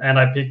 And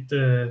I picked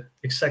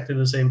exactly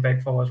the same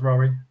back four as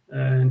Rory,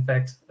 in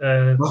fact.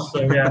 I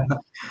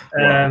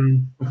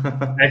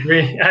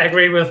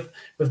agree with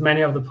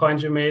many of the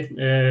points you made.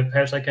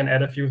 Perhaps I can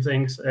add a few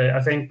things. I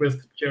think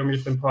with Jeremy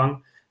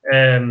Frimpong,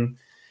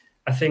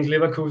 I think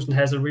Leverkusen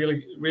has a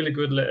really, really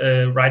good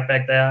right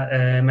back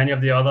there. Many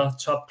of the other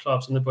top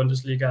clubs in the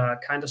Bundesliga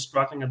are kind of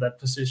struggling at that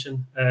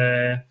position.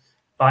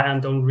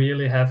 Bayern don't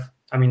really have.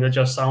 I mean, they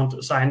just signed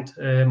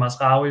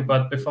Masraoui,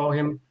 but before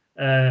him,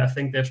 I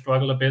think they've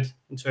struggled a bit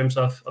in terms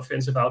of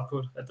offensive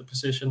output at the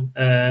position.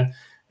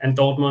 And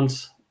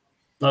Dortmund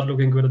not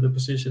looking good at the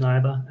position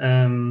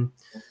either.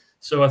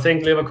 So I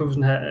think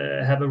Leverkusen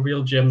have a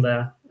real gem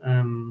there.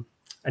 And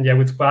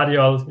with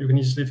Gvardiol, you can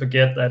easily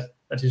forget that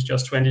he's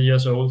just 20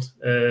 years old.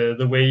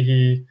 The way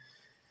he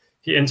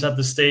entered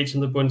the stage in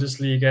the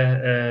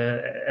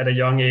Bundesliga at a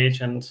young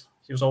age, and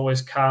he was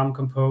always calm,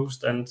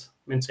 composed, and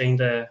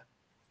maintained a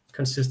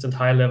consistent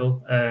high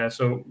level.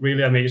 So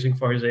really amazing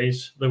for his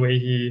age, the way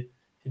he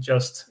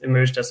just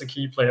emerged as a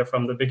key player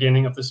from the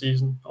beginning of the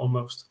season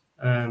almost.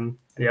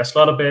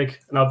 Schlotterbeck,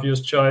 an obvious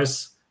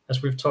choice,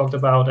 as we've talked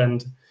about,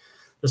 and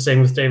the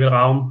same with David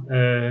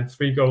Raum,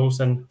 3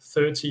 goals and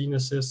 13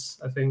 assists,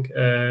 I think,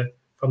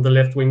 from the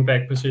left wing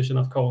back position,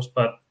 of course.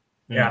 But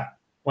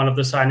one of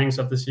the signings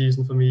of the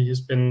season for me.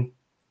 He's been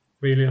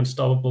really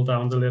unstoppable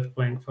down the left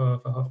wing for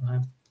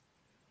Hoffenheim.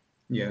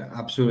 Yeah,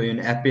 absolutely. And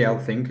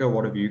FPL Thinker,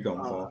 what have you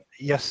gone for?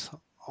 Yes,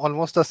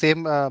 almost the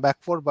same back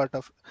four, but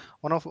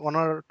one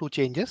or two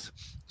changes.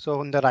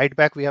 So on the right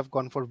back, I have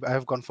gone for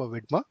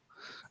Widmer,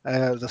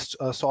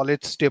 the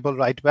solid, stable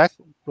right back,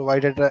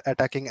 provided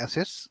attacking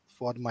assists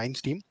for Mainz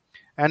team.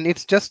 And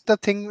it's just the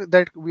thing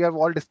that we are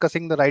all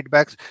discussing the right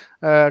backs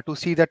to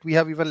see that we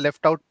have even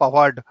left out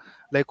Pavard,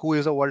 who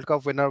is a World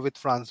Cup winner with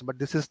France. But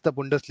this is the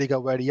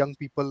Bundesliga where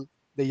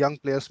the young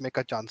players make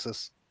a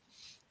chances.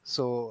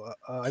 So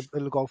I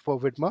will go for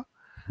Widmer.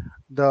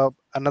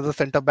 Another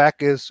centre back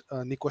is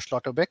Nico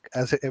Schlotterbeck,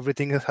 as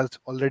everything has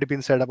already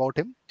been said about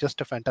him. Just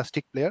a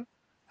fantastic player,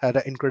 had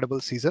an incredible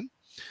season.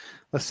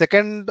 The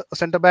second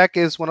centre back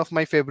is one of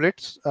my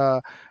favorites,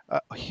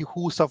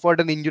 who suffered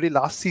an injury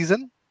last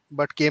season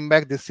but came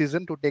back this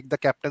season to take the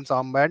captain's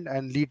armband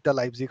and lead the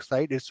Leipzig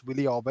side. It's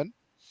Willi Orban,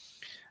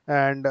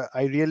 and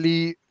I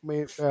really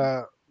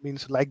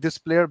means like this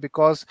player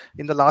because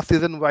in the last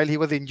season, while he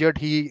was injured,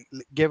 he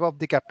gave up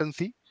the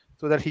captaincy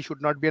so that he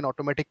should not be an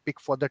automatic pick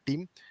for the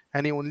team,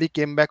 and he only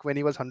came back when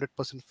he was 100%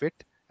 fit.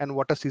 And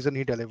what a season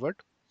he delivered!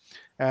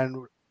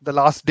 And the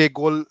last day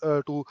goal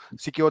to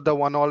secure the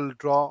 1-1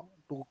 draw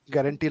to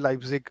guarantee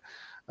Leipzig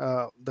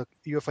the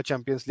UEFA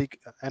Champions League,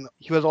 and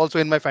he was also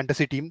in my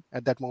fantasy team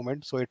at that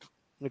moment, so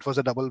it was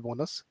a double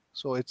bonus.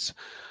 So it's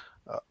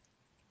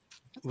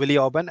Willi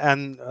Orban,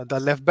 and the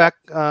left back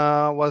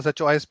was a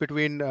choice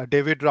between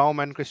David Raum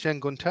and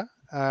Christian Gunter.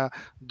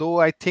 Though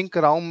I think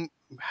Raum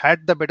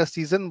had the better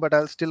season, but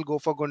I'll still go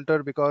for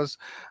Gunter because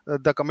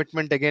the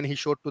commitment again he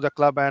showed to the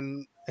club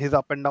and his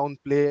up and down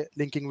play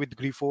linking with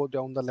Grifo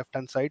down the left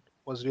hand side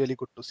was really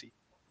good to see.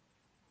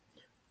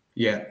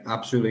 Yeah,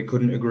 absolutely.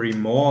 Couldn't agree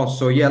more.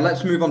 So, yeah,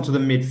 let's move on to the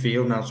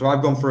midfield now. So,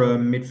 I've gone for a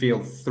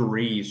midfield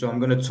 3. So, I'm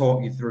going to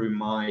talk you through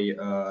my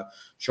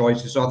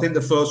choices. So, I think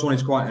the first one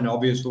is quite an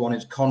obvious one.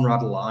 It's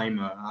Konrad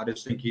Laimer. I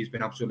just think he's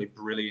been absolutely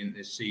brilliant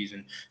this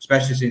season,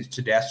 especially since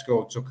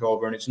Tedesco took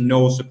over. And it's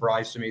no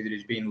surprise to me that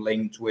he's been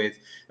linked with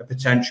a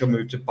potential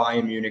move to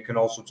Bayern Munich and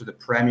also to the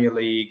Premier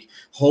League.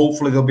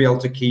 Hopefully, they'll be able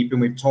to keep him.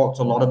 We've talked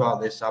a lot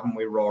about this, haven't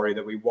we, Rory,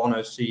 that we want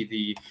to see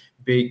the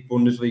big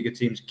Bundesliga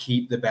teams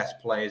keep the best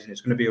players, and it's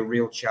going to be a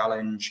real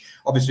challenge.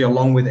 Obviously,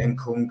 along with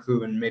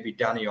Nkunku and maybe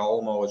Dani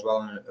Olmo as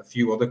well, and a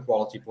few other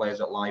quality players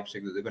at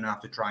Leipzig that they're going to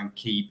have to try and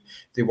keep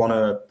if they want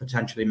to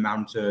potentially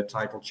mount a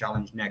title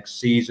challenge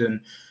next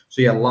season.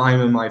 So yeah,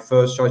 Laimer, my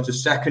first choice. The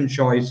second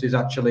choice is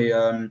actually,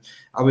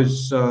 I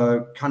was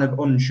kind of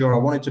unsure. I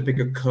wanted to pick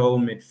a curl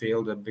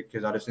midfielder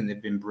because I just think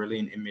they've been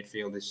brilliant in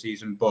midfield this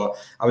season, but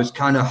I was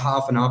kind of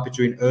half and half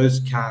between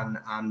Özcan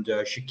and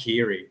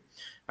Shaqiri.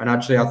 And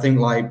actually, I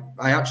think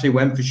I actually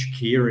went for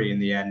Shaqiri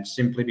in the end,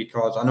 simply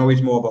because I know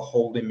he's more of a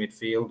holding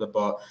midfielder,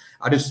 but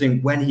I just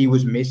think when he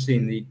was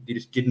missing, he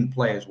just didn't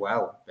play as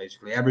well.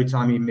 Basically, every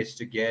time he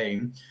missed a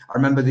game, I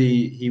remember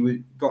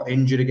he got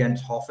injured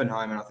against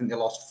Hoffenheim, and I think they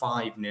lost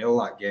 5-0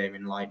 that game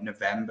in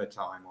November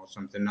time or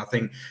something. And I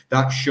think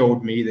that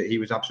showed me that he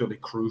was absolutely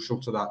crucial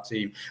to that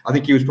team. I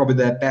think he was probably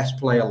their best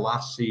player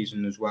last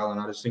season as well, and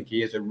I just think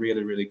he is a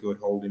really, really good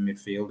holding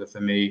midfielder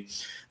for me.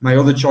 My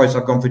other choice,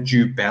 I've gone for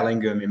Jude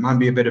Bellingham. It might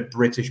be a bit of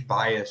British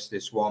bias,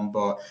 this one,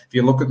 but if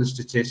you look at the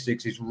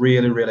statistics, he's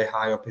really, really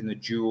high up in the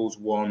duels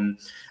won.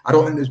 I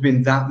don't think there's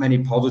been that many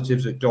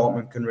positives that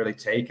Dortmund can really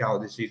take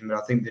out this season, but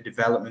I think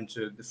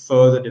the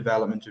further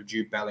development of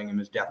Jude Bellingham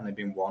has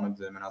definitely been one of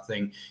them, and I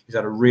think he's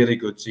had a really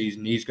good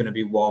season. He's going to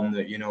be one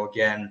that,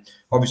 again,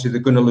 obviously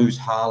they're going to lose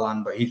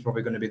Haaland, but he's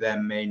probably going to be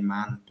their main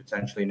man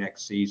potentially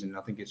next season.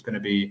 I think it's going to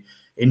be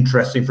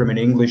interesting from an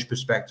English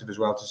perspective as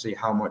well to see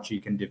how much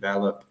he can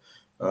develop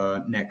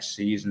next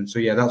season. So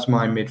yeah, that's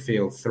my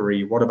midfield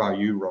 3. What about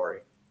you,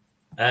 Rory?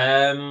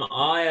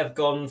 I have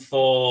gone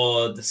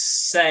for the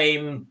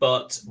same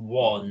but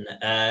one.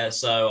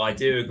 So I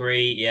do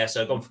agree. Yeah,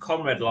 so I've gone for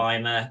Konrad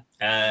Laimer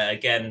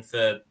again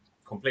for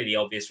completely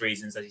obvious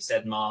reasons, as you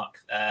said, Mark.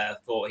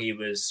 Thought he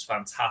was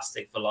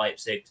fantastic for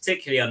Leipzig,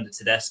 particularly under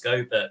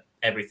Tedesco, but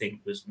everything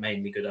was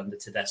mainly good under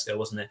Tedesco,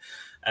 wasn't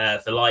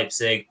it, for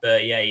Leipzig?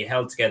 But yeah, he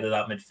held together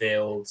that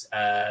midfield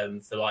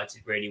for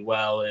Leipzig really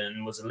well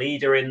and was a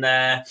leader in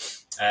there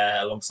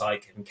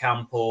alongside Kevin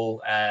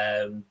Campbell.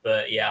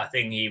 But yeah, I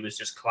think he was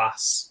just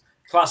class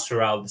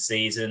throughout the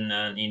season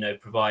and,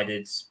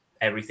 provided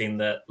everything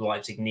that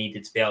Leipzig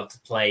needed to be able to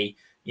play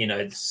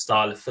the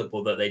style of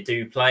football that they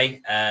do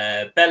play.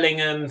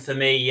 Bellingham, for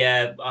me,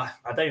 yeah,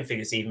 I don't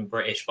think it's even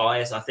British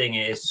bias. I think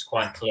it is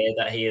quite clear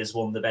that he is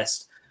one of the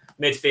best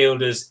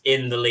midfielders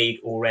in the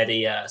league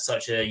already at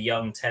such a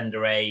young,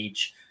 tender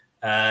age.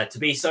 To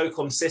be so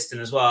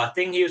consistent as well. I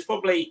think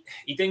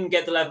he didn't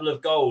get the level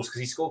of goals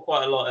because he scored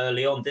quite a lot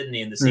early on, didn't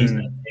he, in the season,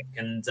 I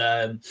think.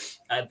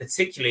 And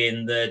particularly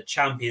in the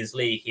Champions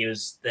League, he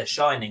was the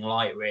shining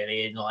light,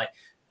 really.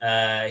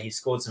 And he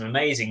scored some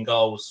amazing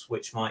goals,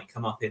 which might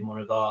come up in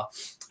one of our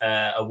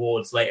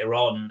awards later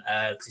on,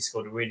 because he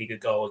scored a really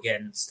good goal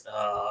against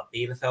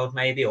Bielefeld,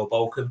 maybe, or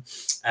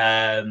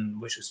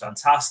Bochum, which was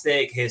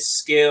fantastic. His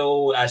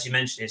skill, as you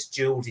mentioned, his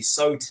duels, he's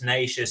so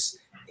tenacious.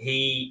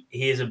 He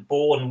is a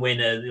born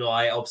winner.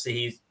 Obviously,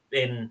 he's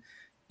been,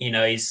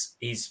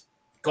 he's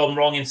gone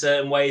wrong in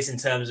certain ways in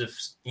terms of,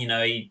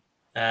 he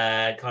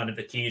kind of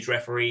accused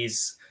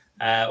referees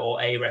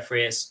or a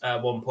referee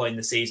at one point in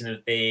the season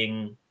of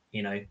being,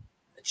 a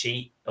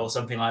cheat or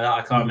something like that.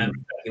 I can't remember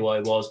exactly what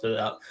it was,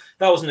 but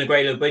that wasn't a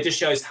great look. But it just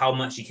shows how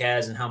much he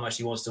cares and how much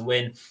he wants to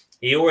win.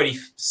 He already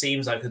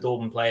seems like a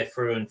Dortmund player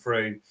through and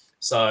through.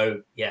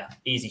 So, yeah,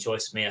 easy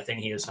choice for me. I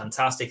think he was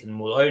fantastic and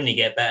will only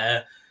get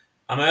better.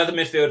 And my other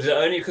midfielders,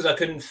 only because I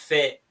couldn't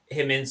fit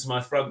him into my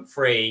front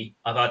 3,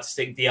 I've had to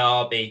stick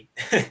Diaby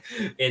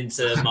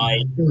into my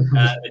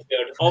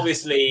midfield.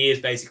 Obviously, he is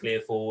basically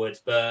a forward,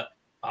 but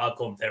I've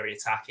gone very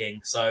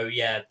attacking. So,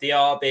 yeah,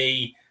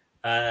 Diaby,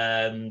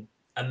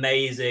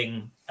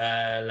 amazing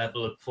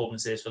level of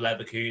performances for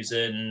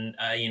Leverkusen,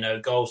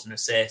 goals and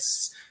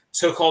assists.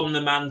 took on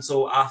the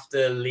mantle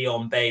after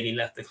Leon Bailey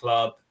left the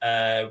club.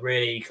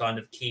 Really kind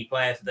of key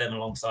player for them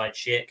alongside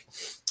Schick.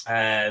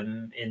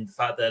 In the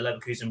fact that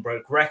Leverkusen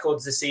broke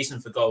records this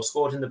season for goals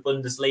scored in the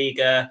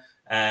Bundesliga,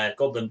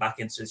 got them back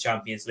into the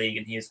Champions League,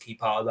 and he is a key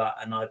part of that.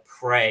 And I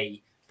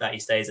pray that he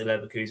stays at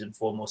Leverkusen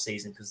for more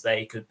season, because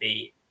they could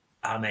be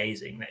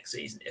amazing next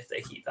season if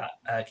they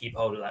keep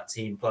hold of that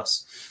team.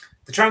 Plus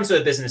the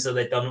transfer business that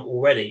they've done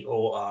already,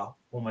 or are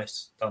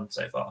almost done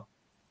so far.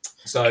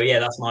 So yeah,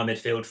 that's my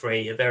midfield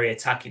three, a very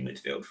attacking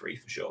midfield three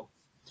for sure.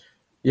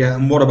 Yeah,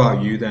 and what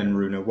about you then,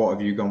 Runa? What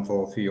have you gone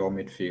for your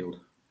midfield?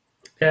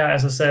 Yeah,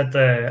 as I said,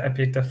 I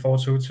picked a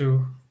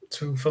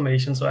 4-2-2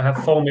 formation, so I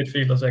have 4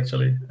 midfielders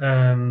actually.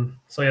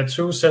 So yeah,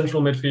 2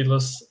 central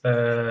midfielders.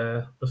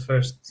 The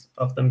first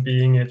of them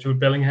being Jude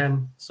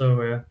Bellingham.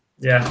 So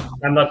yeah,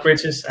 I'm not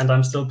British, and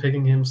I'm still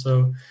picking him.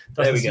 So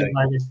doesn't seem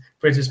like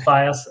British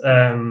bias.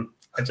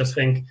 I just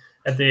think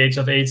at the age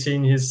of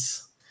 18,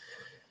 he's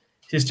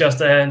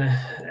just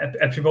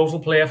a pivotal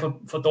player for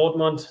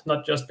Dortmund,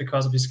 not just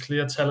because of his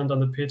clear talent on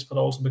the pitch, but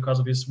also because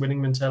of his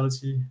winning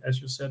mentality,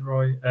 as you said,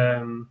 Roy.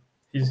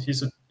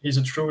 He's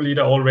a true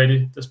leader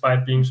already,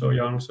 despite being so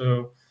young.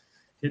 So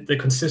the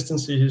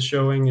consistency he's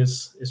showing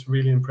is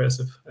really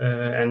impressive,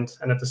 and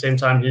at the same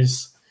time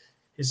he's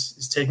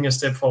taking a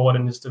step forward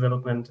in his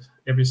development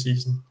every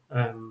season.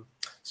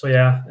 So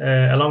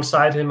yeah,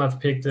 alongside him, I've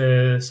picked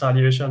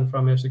Salih Özcan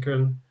from FC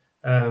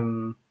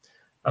Köln.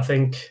 I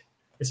think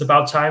it's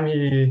about time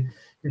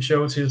he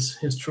showed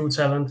his true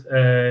talent.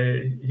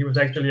 He was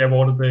actually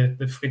awarded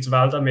the Fritz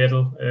Walter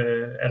medal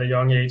at a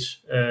young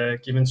age,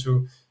 given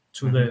to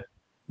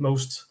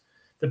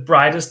the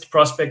brightest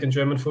prospect in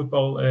German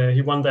football.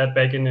 He won that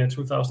back in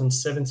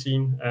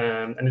 2017,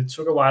 and it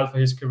took a while for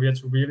his career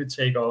to really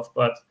take off,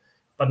 but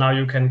now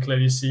you can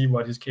clearly see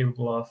what he's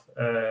capable of,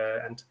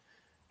 and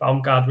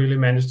Baumgart really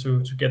managed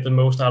to get the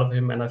most out of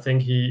him, and I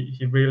think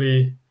he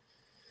really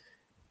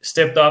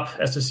stepped up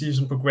as the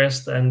season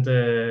progressed and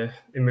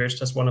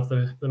emerged as one of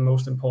the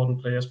most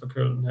important players for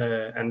Köln,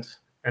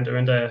 and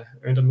earned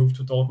a move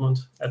to Dortmund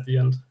at the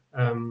end.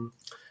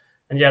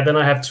 And yeah, then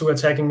I have 2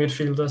 attacking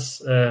midfielders.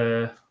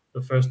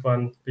 The first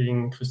one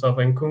being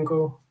Christopher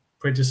Nkunku,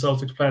 pretty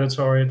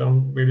self-explanatory.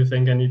 Don't really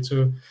think I need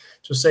to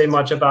say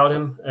much about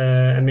him.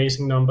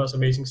 Amazing numbers,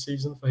 amazing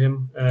season for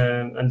him.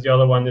 And the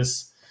other one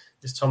is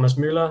Thomas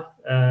Müller.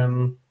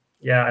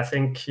 Yeah, I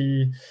think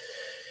he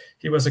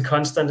was a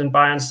constant in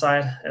Bayern's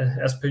side,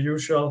 as per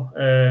usual.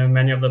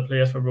 Many of the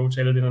players were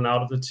rotated in and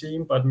out of the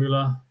team, but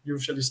Müller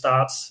usually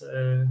starts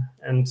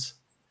and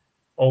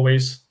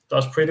always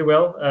does pretty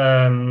well.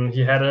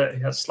 He had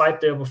a slight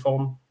dip in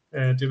form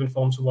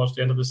towards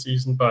the end of the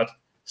season, but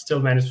still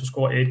managed to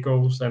score 8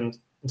 goals and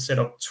instead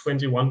of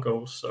 21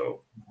 goals.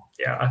 So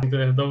yeah, I think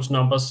those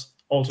numbers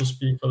also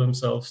speak for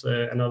themselves.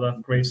 Another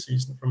great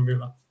season from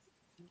Müller.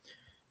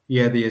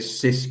 Yeah, the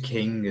assist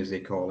king, as they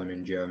call him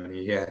in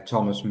Germany. Yeah,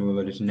 Thomas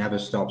Müller just never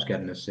stops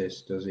getting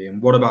assists, does he?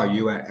 And what about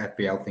you,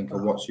 FPL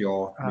Thinker? What's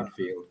your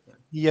midfield?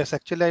 Yes,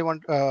 actually,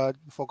 I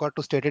forgot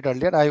to state it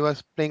earlier. I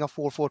was playing a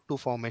 4-4-2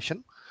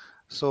 formation.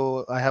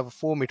 So I have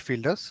 4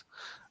 midfielders.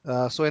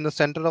 So in the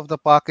center of the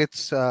park,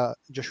 it's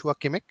Joshua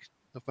Kimmich,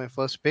 my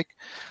first pick.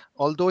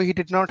 Although he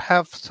did not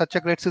have such a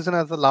great season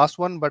as the last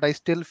one, but I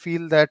still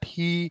feel that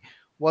he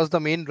was the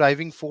main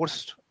driving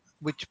force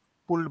which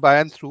pulled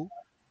Bayern through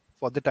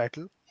for the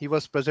title. He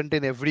was present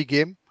in every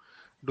game,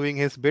 doing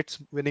his bits,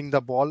 winning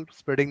the ball,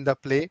 spreading the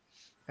play,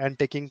 and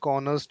taking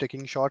corners,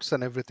 taking shots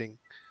and everything.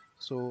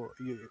 So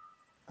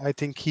I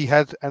think he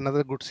had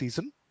another good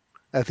season,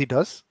 as he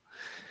does.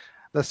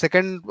 The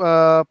second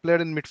player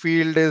in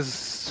midfield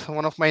is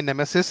one of my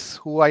nemesis,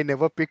 who I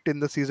never picked in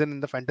the season in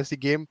the fantasy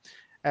game,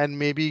 and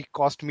maybe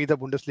cost me the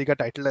Bundesliga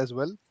title as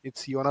well.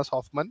 It's Jonas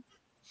Hoffmann.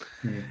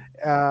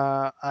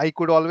 I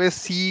could always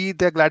see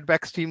the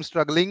Gladbach team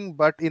struggling,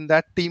 but in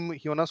that team,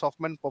 Jonas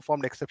Hoffmann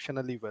performed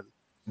exceptionally well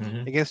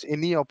against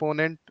any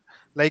opponent.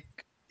 Like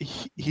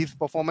his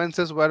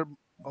performances were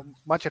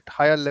much at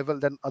higher level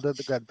than other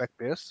Gladbach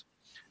players.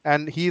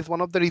 And he is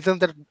one of the reasons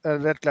that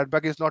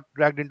Gladbach is not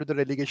dragged into the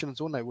relegation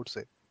zone, I would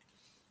say.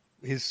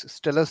 His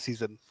stellar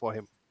season for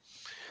him.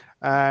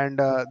 And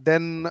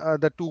then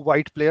the 2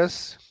 white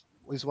players,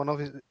 is one of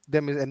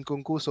them is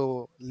Nkunku,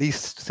 so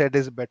least said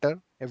is better.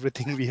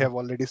 Everything we have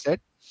already said.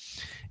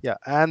 Yeah,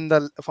 and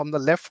from the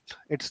left,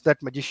 it's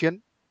that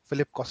magician,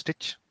 Filip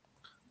Kostic.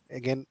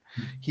 Again,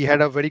 he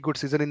had a very good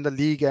season in the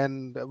league,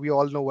 and we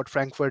all know what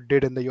Frankfurt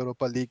did in the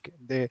Europa League.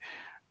 They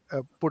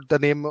put the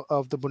name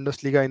of the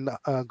Bundesliga in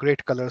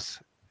great colors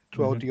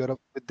throughout Europe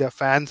with their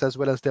fans as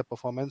well as their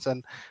performance.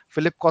 And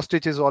Filip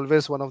Kostic is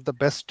always one of the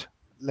best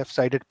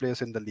left-sided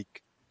players in the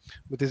league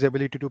with his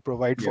ability to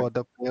provide for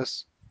the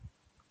players.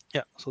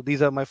 Yeah, so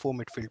these are my 4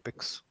 midfield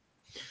picks.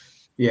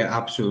 Yeah,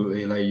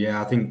 absolutely.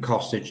 I think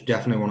Kostic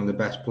definitely one of the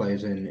best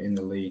players in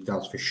the league,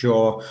 that's for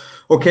sure.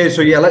 Okay,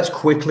 so let's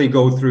quickly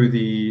go through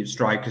the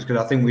strikers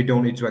because I think we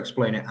don't need to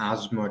explain it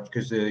as much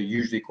because they're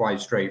usually quite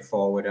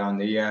straightforward, aren't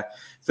they?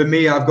 For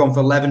me, I've gone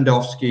for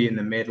Lewandowski in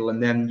the middle,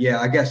 and then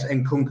I guess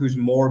Nkunku's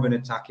more of an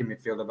attacking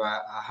midfielder, but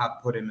I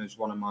have put him as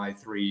one of my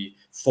 3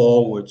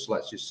 forwards,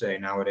 let's just say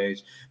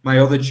nowadays. My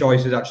other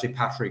choice is actually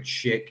Patrick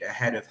Schick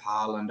ahead of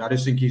Haaland. I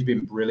just think he's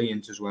been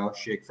brilliant as well,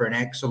 Schick, for an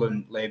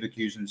excellent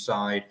Leverkusen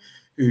side.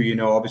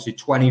 Who, obviously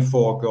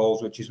 24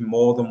 goals, which is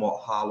more than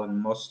what Haaland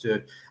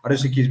mustered. I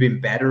just think he's been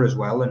better as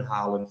well than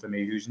Haaland for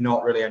me, who's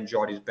not really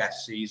enjoyed his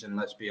best season,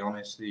 let's be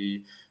honest,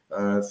 the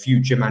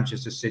future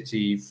Manchester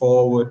City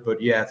forward. But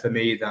for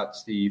me,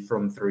 that's the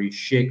front 3,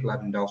 Schick,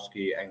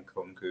 Lewandowski and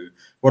Nkunku.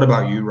 What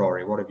about you,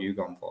 Rory? What have you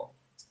gone for?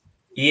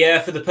 Yeah,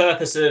 for the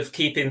purpose of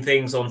keeping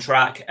things on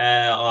track,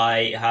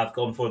 I have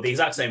gone for the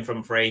exact same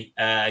front 3.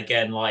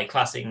 Again, like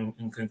classic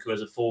Nkunku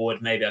as a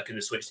forward. Maybe I could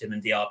have switched him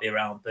and Diaby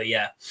around. But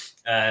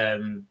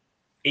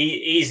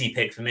easy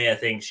pick for me. I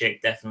think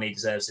Schick definitely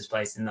deserves his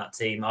place in that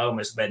team. I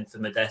almost went for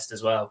Modeste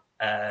as well.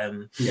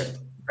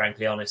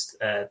 Frankly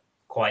honest,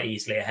 quite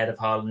easily ahead of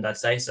Haaland, I'd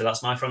say. So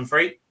that's my front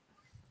 3.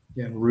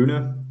 Yeah,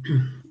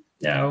 Rune?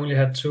 Yeah, I only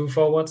had 2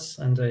 forwards,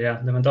 and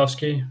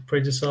Lewandowski,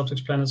 pretty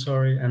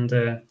self-explanatory, and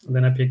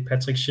then I picked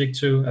Patrick Schick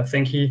too. I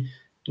think he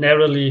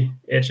narrowly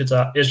edged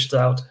out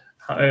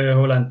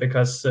Haaland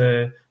because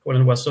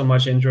Haaland was so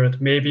much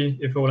injured. Maybe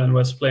if Haaland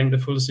was playing the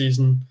full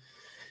season,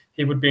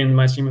 he would be in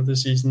my team of the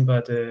season.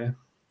 But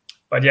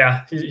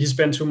he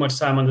spent too much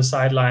time on the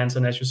sidelines,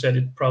 and as you said,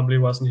 it probably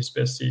wasn't his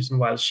best season.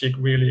 While Schick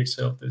really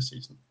excelled this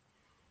season.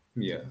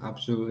 Yeah,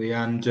 absolutely.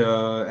 And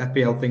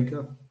FPL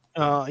thinker.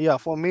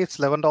 For me, it's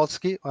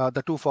Lewandowski.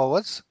 The 2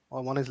 forwards.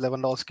 One is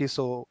Lewandowski,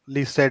 so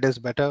Lee said is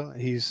better.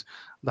 He's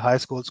the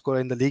highest goal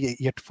scorer in the league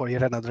yet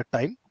another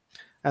time.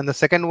 And the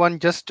second one,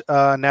 just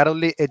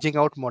narrowly edging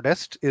out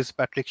Modeste, is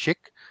Patrick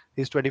Schick.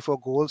 He's 24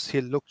 goals. He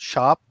looked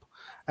sharp,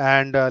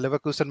 and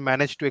Leverkusen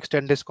managed to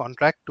extend his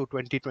contract to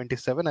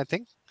 2027, I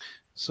think.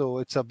 So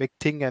it's a big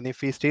thing, and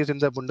if he stays in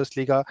the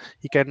Bundesliga,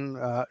 he can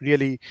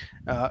really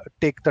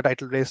take the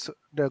title race,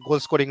 the goal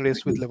scoring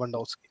race with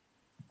Lewandowski.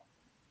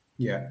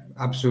 Yeah,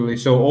 absolutely.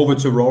 So over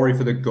to Rory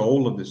for the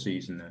goal of the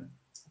season then.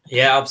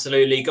 Yeah,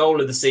 absolutely. Goal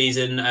of the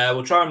season.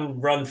 We'll try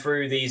and run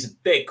through these a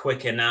bit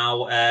quicker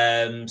now.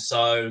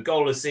 So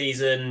goal of the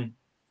season,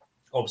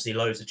 obviously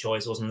loads of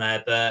choice, wasn't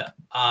there? But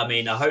I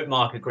mean, I hope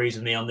Mark agrees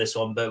with me on this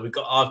one, but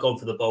I've gone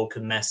for the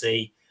Balkan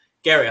Messi.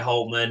 Gerrit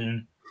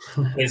Holtman,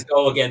 his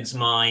goal against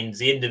Mainz,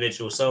 the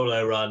individual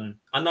solo run.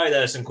 I know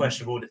there's some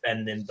questionable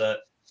defending, but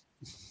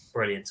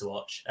brilliant to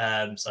watch.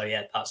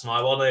 That's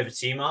my one. Over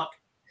to you, Mark.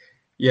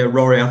 Yeah,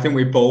 Rory, I think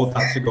we both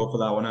had to go for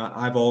that one.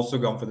 I've also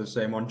gone for the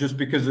same one, just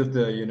because of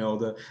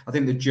I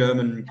think the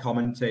German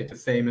commentator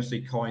famously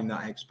coined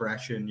that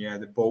expression,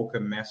 the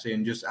Balkan Messi,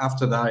 and just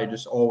after that, it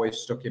just always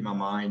stuck in my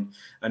mind.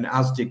 And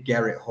as did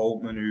Gerrit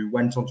Holtman, who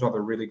went on to have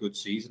a really good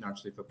season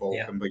actually for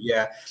Balkan.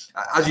 Yeah.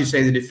 But as you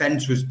say, the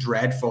defense was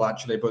dreadful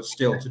actually, but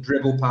still to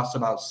dribble past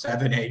about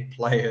 7-8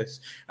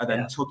 players and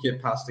then took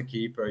it past the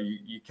keeper,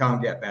 you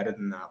can't get better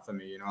than that for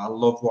me. I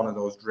love one of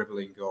those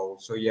dribbling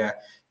goals. So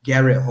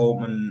Gerrit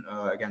Holtman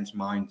against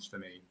Mainz for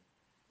me.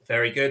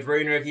 Very good.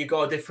 Rune, have you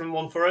got a different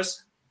one for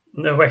us?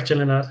 No,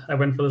 actually not. I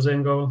went for the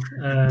same goal.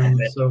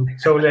 So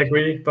totally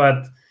agree.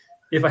 But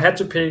if I had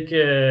to pick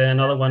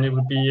another one, it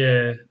would be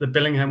the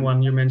Bellingham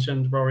one you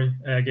mentioned, Rory,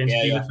 against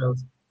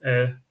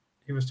Bielefeld.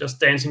 He was just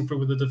dancing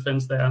through the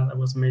defense there. That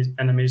was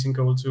an amazing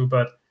goal too,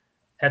 but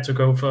had to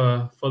go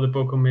for the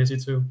Boko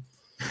Messi too.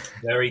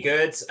 Very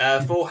good.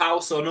 Full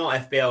house or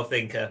not, FPL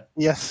thinker?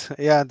 Yes.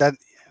 Yeah, that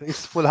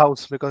is full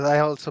house because I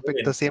also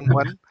picked the same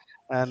one.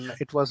 And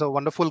it was a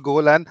wonderful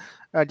goal. And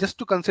just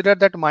to consider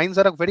that Mainz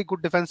are a very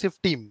good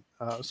defensive team.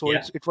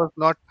 It was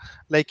not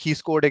like he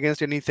scored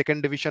against any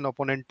second division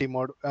opponent team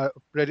or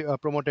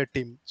promoted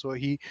team. So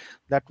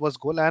that was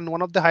goal. And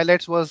one of the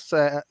highlights was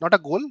not a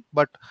goal,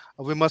 but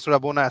a Wimmer's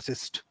Rabona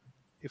assist,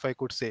 if I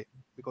could say.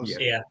 Because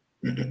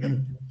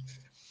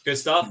Good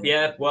stuff.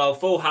 Yeah. Well,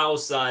 full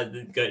house.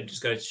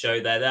 Just go to show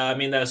there. I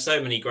mean, there are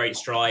so many great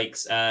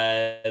strikes.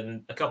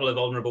 A couple of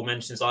honourable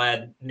mentions. I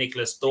had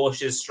Nicholas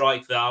Dorsch's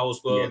strike for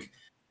Augsburg,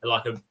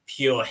 like a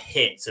pure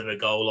hit of a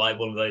goal, like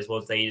one of those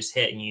ones they just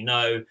hit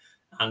and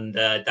And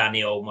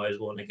Danny Olmo's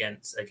one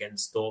against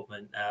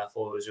Dortmund. I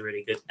thought it was a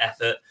really good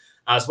effort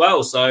as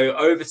well. So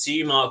over to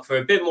you, Mark, for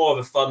a bit more of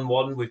a fun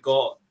one. We've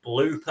got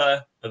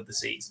blooper of the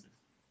season.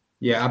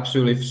 Yeah,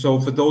 absolutely. So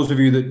for those of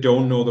you that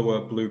don't know the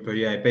word blooper,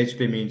 it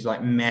basically means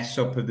like mess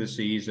up of the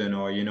season,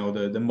 or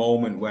the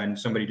moment when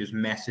somebody just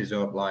messes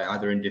up, like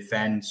either in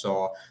defense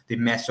or they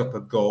mess up a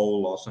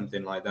goal or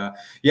something like that.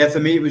 Yeah, for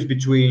me it was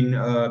between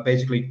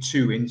basically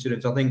 2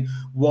 incidents. I think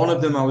one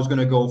of them I was going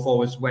to go for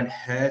was when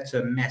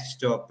Hertha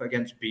messed up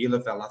against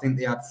Bielefeld. I think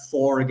they had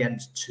 4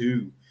 against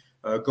 2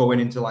 going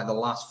into like the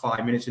last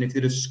 5 minutes, and if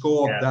they'd have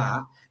scored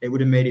that, it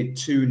would have made it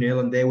 2-0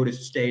 and they would have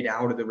stayed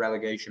out of the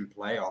relegation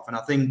playoff. And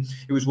I think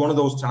it was one of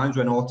those times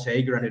when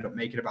Ortega ended up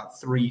making about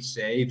 3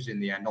 saves in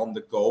the end on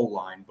the goal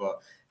line. But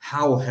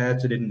how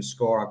Hertha didn't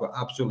score, I've got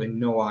absolutely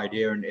no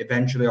idea. And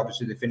eventually,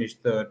 obviously, they finished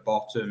third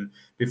bottom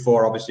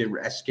before obviously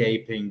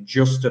escaping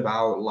just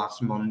about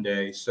last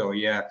Monday. So,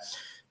 yeah.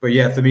 But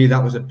yeah, for me,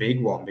 that was a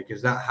big one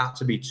because that had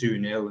to be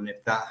 2-0. And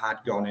if that had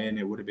gone in,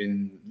 it would have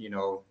been,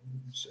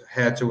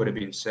 Hertha would have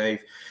been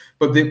safe.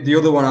 But the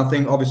other one, I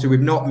think, obviously,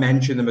 we've not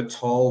mentioned them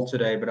at all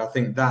today, but I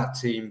think that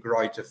team,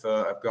 Greuther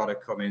Fürth, have got to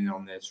come in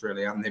on this,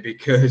 really, haven't they?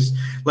 Because,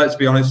 let's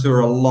be honest, there were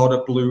a lot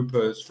of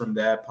bloopers from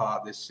their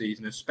part this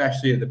season,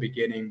 especially at the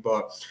beginning.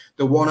 But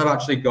the one I've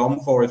actually gone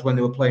for is when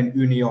they were playing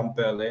Union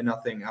Berlin, I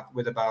think,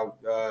 with about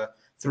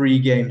 3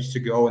 games to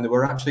go, and they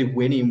were actually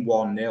winning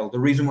 1-0. The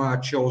reason why I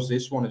chose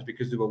this one is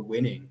because they were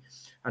winning.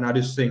 And I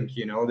just think,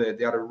 they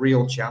had a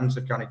real chance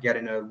of kind of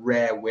getting a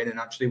rare win, and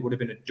actually would have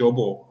been a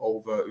double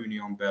over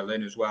Union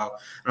Berlin as well.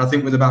 And I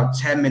think with about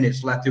 10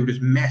 minutes left, they were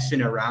just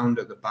messing around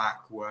at the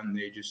back, weren't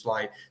they? Just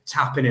like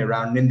tapping it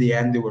around. And in the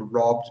end, they were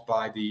robbed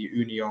by the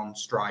Union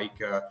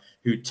striker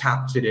who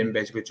tapped it in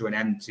basically to an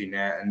empty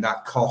net. And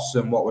that cost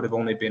them what would have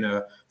only been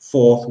a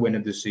 4th win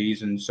of the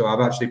season. So I've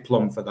actually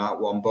plumbed for that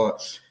one.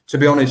 But to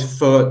be honest,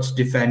 Fürth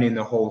defending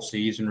the whole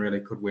season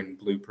really could win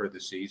blooper of the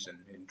season,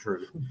 in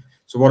truth.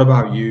 So what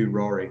about you,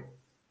 Rory?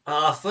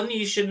 Funny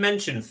you should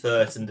mention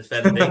Fürth and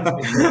defending.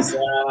 Because,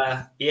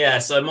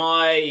 so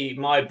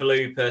my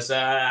bloopers,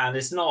 and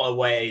it's not a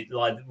way,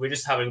 like, we're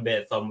just having a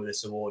bit of fun with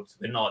this award.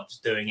 We're not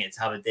just doing it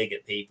to have a dig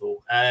at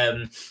people.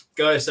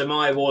 So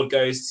my award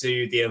goes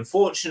to the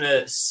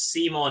unfortunate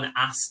Simon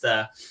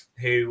Asta,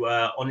 who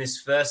on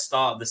his first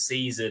start of the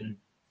season,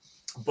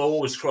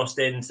 ball was crossed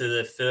into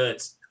the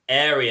Fürth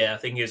area. I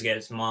think it was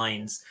against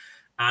Mainz.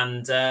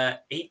 And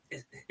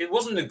it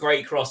wasn't a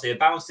great cross. It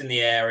bounced in the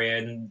area,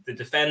 and the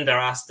defender,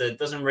 Asta,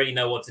 doesn't really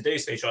know what to do.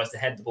 So he tries to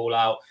head the ball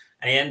out,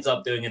 and he ends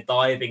up doing a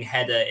diving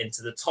header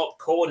into the top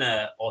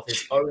corner of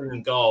his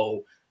own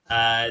goal.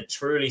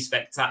 Truly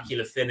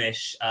spectacular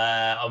finish.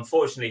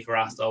 Unfortunately for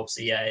Asta,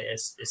 obviously,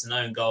 it's an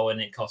own goal,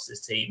 and it cost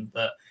his team.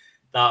 But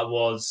that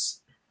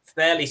was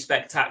fairly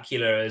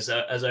spectacular as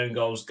own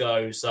goals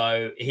go.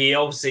 So he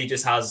obviously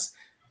just has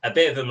a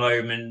bit of a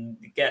moment,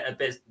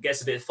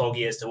 gets a bit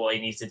foggy as to what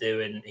he needs to do,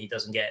 and he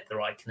doesn't get the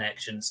right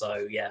connection.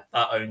 So yeah,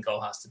 that own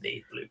goal has to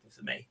be blooper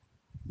for me.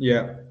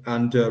 Yeah,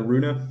 and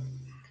Rune?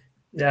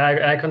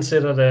 Yeah, I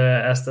considered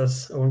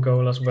Asta's own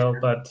goal as well,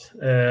 but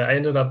I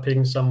ended up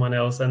picking something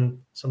else, and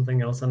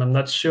I'm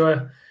not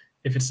sure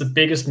if it's the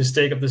biggest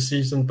mistake of the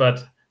season,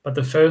 but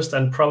the first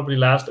and probably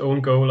last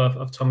own goal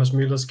of Thomas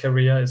Müller's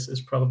career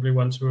is probably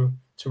one to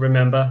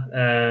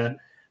remember.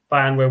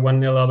 Bayern were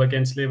 1-0 up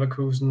against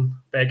Leverkusen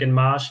back in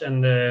March,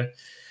 and they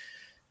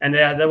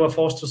were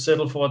forced to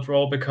settle for a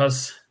draw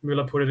because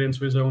Müller put it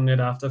into his own net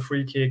after a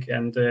free kick,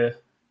 and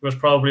it was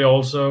probably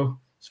also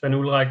Sven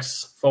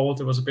Ulreich's fault.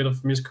 There was a bit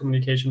of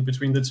miscommunication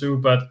between the two,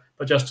 but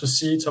just to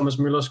see Thomas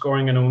Müller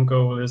scoring an own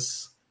goal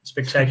is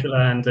spectacular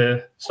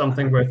and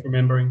something worth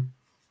remembering.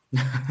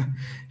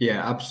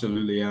 Yeah,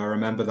 absolutely. I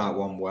remember that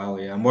one well.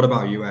 Yeah, and what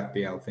about you,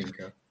 FBL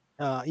thinker?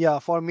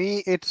 For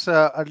me, it's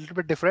a little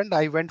bit different.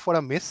 I went for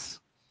a miss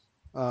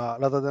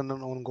rather than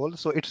an own goal.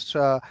 So it's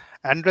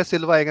Andre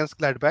Silva against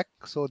Gladbach.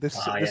 So this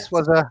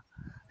was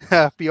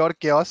a pure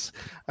chaos.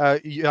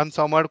 Jan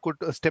Sommer could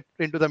step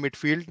into the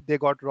midfield. They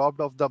got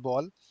robbed of the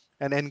ball,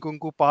 and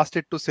Nkunku passed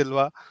it to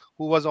Silva,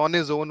 who was on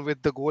his own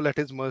with the goal at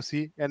his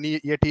mercy, and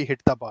yet he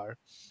hit the bar.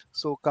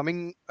 So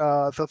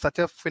such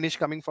a finish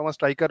coming from a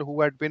striker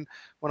who had been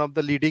one of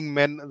the leading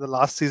men the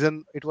last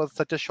season, it was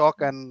such a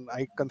shock, and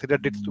I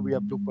considered it to be a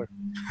blooper.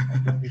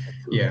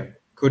 Yeah.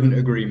 Couldn't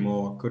agree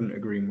more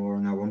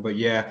on that one. But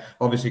yeah,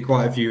 obviously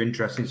quite a few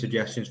interesting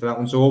suggestions for that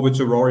one. So over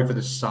to Rory for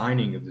the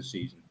signing of the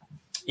season.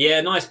 Yeah,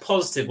 nice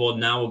positive one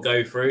now we'll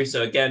go through.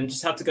 So again,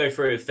 just have to go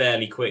through it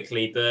fairly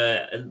quickly,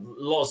 but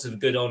lots of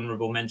good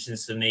honourable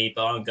mentions for me.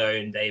 But I'm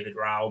going David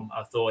Raum.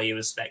 I thought he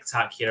was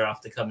spectacular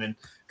after coming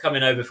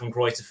over from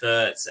Greuther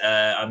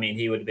Fürth.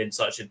 He would have been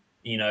such an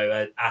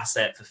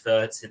asset for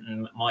Fürth,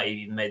 and might have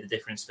even made the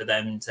difference for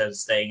them in terms of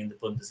staying in the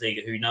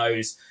Bundesliga. Who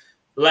knows?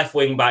 Left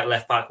wing back,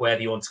 left back,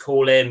 whatever you want to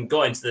call him,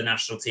 got into the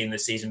national team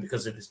this season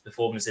because of his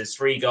performances.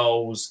 3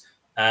 goals,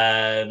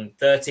 13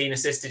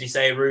 assists, did you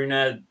say, Rune?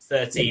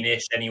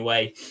 13-ish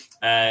anyway.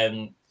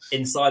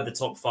 Inside the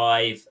top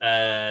 5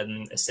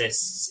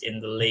 assists in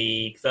the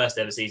league. First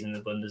ever season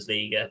in the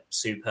Bundesliga.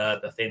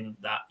 Superb. I think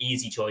that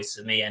easy choice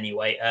for me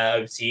anyway.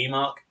 Over to you,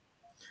 Mark.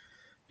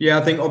 Yeah,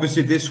 I think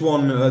obviously this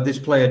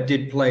player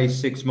did play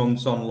 6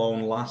 months on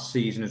loan last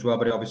season as well,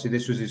 but obviously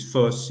this was his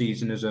first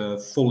season as a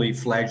fully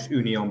fledged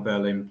Union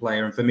Berlin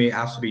player. And for me, it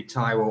has to be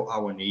Taiwo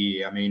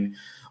Awoniyi.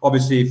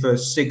 Obviously for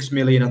 6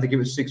 million, I think it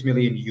was 6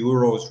 million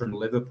euros from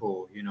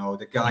Liverpool,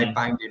 the guy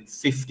banged in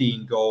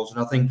 15 goals. And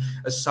I think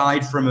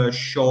aside from a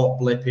short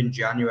blip in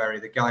January,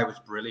 the guy was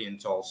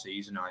brilliant all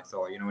season, I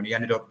thought, and he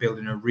ended up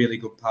building a really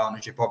good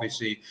partnership,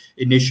 obviously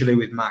initially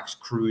with Max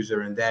Kruse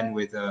and then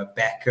with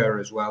Becker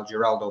as well,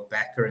 Geraldo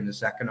Becker Mallorca in the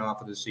second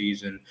half of the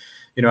season.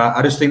 You know,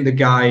 I just think the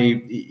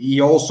guy,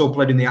 he also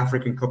played in the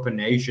African Cup of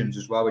Nations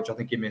as well, which I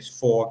think he missed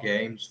 4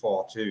 games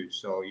for too.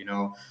 So, you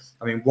know,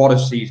 I mean, what a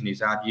season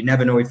he's had. You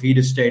never know, if he'd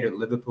have stayed at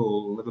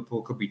Liverpool,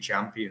 Liverpool could be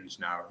champions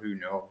now. Who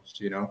knows,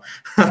 you know?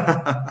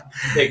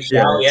 Big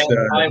shout,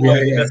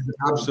 yeah,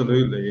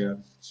 absolutely, yeah.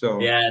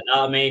 So yeah,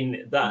 I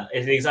mean, that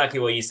is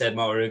exactly what you said,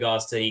 Mark, in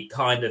regards to he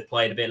kind of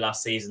played a bit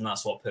last season.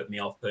 That's what put me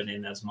off putting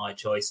him as my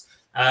choice.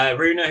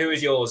 Runa, who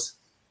is yours?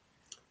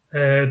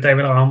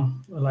 David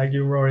Raum, like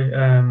you, Rory.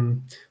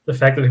 The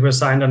fact that he was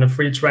signed on a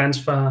free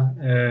transfer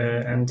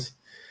and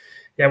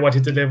what he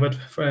delivered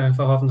for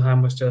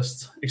Hoffenheim was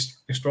just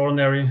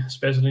extraordinary,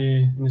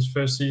 especially in his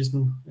first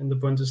season in the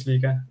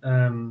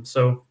Bundesliga.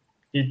 So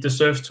he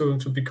deserves to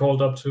be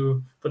called up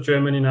for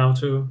Germany now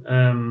too.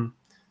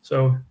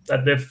 So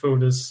that left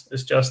foot is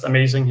just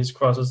amazing. His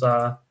crosses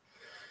are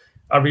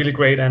really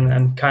great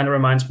and kind of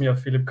reminds me of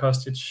Filip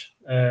Kostic.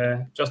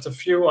 Just a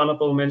few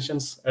honorable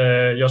mentions.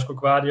 Josko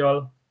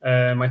Gvardiol,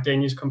 my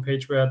Danish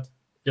compatriot,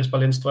 Jesper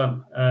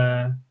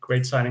Lindstrøm,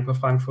 great signing for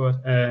Frankfurt.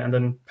 And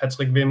then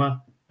Patrick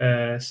Wimmer,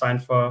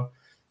 signed for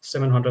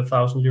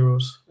 700,000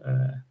 euros.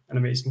 An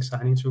amazing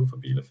signing too for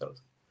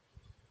Bielefeld.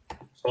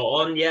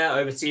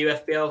 Over to you,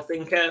 FPL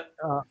thinker.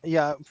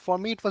 For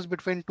me it was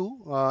between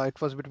two.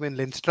 It was between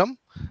Lindström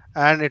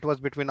and it was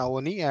between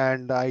Awoni,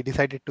 and I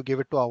decided to give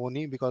it to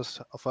Awoni because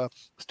of a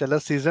stellar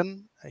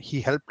season.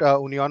 He helped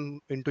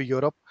Union into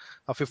Europe,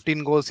 a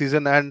 15-goal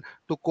season, and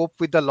to cope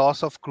with the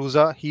loss of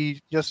Kruse, he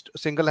just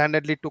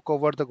single-handedly took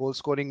over the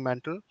goal-scoring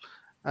mantle,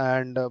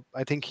 and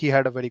I think he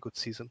had a very good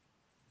season.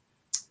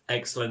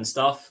 Excellent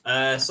stuff.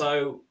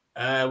 So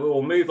we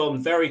will move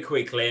on very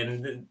quickly,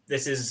 and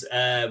this is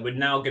we're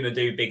now going to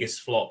do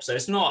biggest flop. So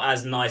it's not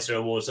as nice a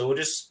award. So we'll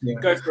just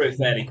go through it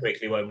fairly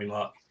quickly, won't we,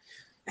 Mark?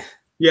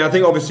 Yeah, I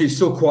think obviously it's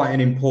still quite an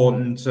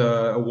important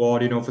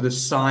award, you know, for the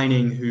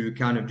signing who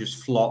kind of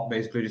just flopped,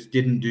 basically just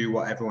didn't do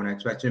what everyone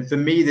expected. And for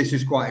me, this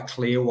is quite a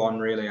clear one,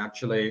 really,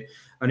 actually.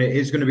 And it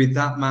is going to be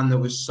that man that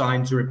was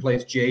signed to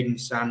replace Jadon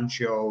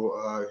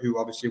Sancho, who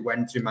obviously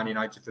went to Man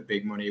United for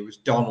big money. It was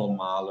Donald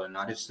Malen.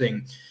 I just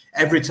think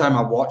every time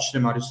I watched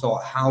him, I just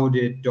thought, how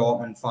did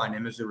Dortmund find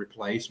him as a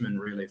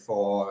replacement, really,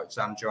 for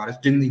Sancho? I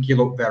just didn't think he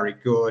looked very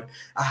good.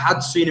 I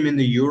had seen him in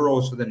the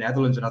Euros for the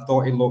Netherlands, and I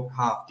thought he looked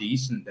half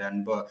decent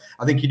then. But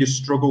I think he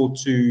just struggled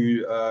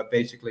to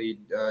basically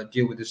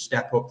deal with the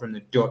step up from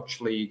the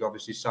Dutch league,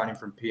 obviously signing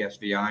from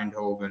PSV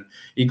Eindhoven.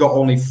 He got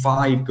only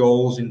 5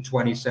 goals in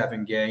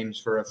 27 games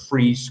for a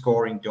free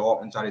scoring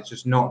Dortmund side. It's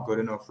just not good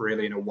enough,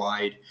 really, in a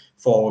wide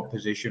forward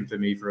position for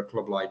me for a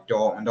club like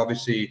Dortmund.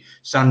 Obviously,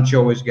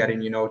 Sancho is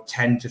getting,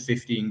 10 to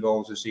 15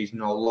 goals a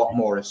season, a lot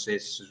more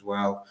assists as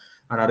well.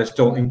 And I just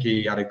don't think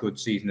he had a good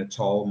season at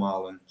all,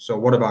 Marlon. So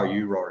what about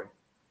you, Rory?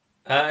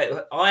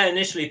 I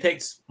initially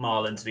picked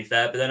Marlon, to be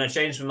fair, but then I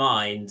changed my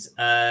mind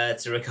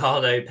to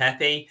Ricardo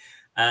Pepi.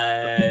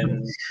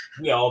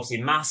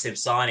 Obviously massive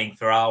signing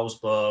for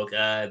Augsburg,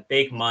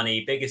 big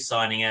money, biggest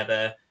signing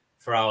ever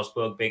for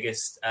Augsburg,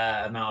 biggest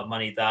amount of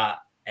money that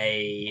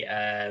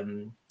I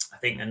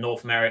think a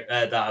North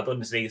America that a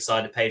Bundesliga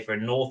side had paid for a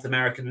North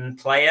American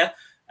player.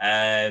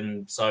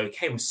 So he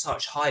came with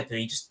such hype,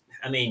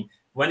 and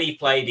when he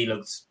played, he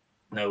looked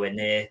nowhere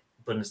near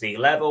Bundesliga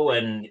level,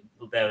 and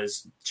there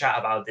was chat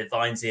about did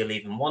Weinziel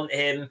even want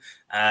him.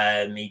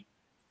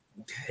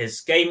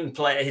 His game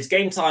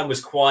time was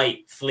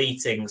quite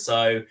fleeting.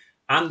 So,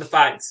 and the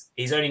fact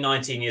he's only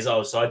 19 years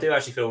old, so I do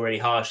actually feel really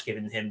harsh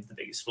giving him the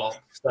biggest flop.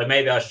 So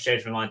maybe I should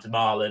change my mind to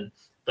Marlon,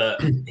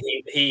 but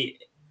he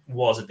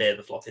was a bit of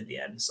a flop in the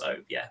end. So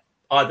yeah,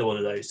 either one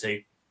of those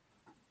two.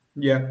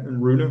 Yeah,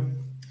 and Runa?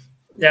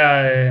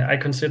 Yeah, I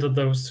considered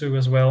those two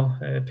as well,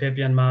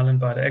 Pepi and Marlon,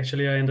 but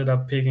actually I ended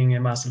up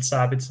picking Marcel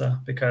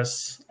Sabitzer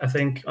because I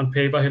think on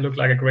paper he looked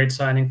like a great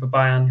signing for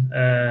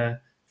Bayern.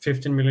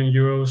 15 million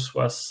euros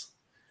was,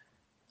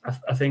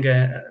 I think,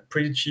 a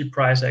pretty cheap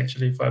price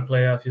actually for a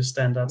player of his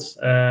standards.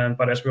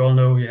 But as we all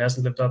know, he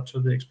hasn't lived up to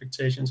the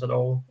expectations at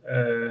all.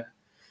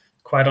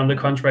 Quite on the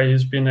contrary,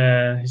 he's been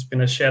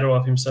a shadow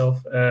of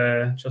himself.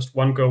 Just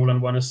 1 goal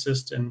and 1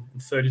 assist in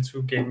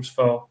 32 games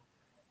for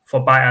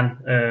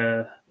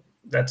Bayern.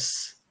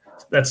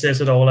 That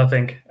says it all, I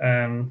think.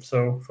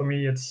 So for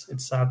me, it's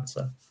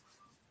Sabitzer.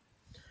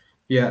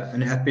 Yeah,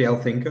 an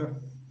FPL thinker.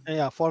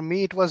 Yeah, for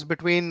me it was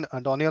between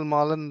Daniel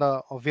Malen,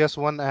 the obvious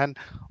one, and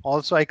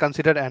also I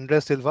considered Andre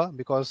Silva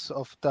because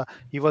of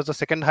he was the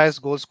second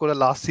highest goal scorer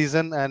last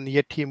season, and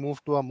yet he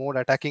moved to a more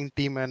attacking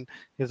team and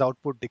his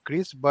output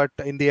decreased. But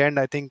in the end,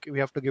 I think we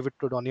have to give it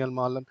to Daniel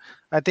Malen.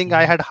 I think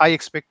I had high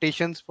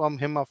expectations from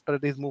him after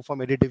his move from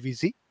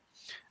Eredivisie,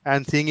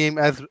 and seeing him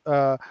as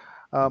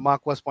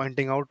Mark was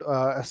pointing out,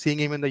 seeing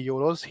him in the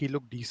Euros, he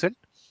looked decent,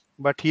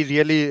 but he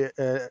really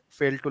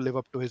failed to live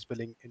up to his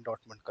billing in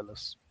Dortmund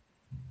colours.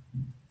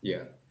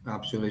 Yeah,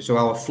 absolutely. So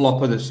our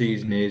flop of the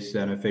season is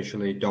then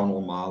officially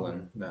Donald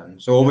Malen then.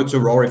 So over to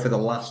Rory for the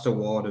last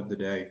award of the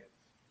day.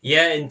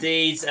 Yeah,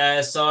 indeed.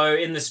 So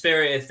in the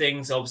spirit of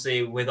things,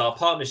 obviously with our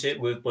partnership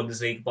with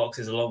Bundesliga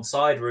Boxes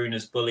alongside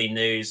Runa's Bully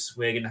News,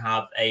 we're going to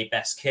have a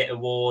Best Kit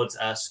Award,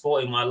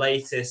 sporting my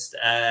latest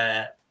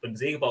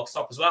Bundesliga box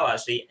top as well,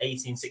 actually,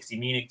 1860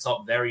 Munich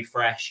top, very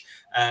fresh.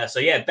 So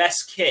yeah,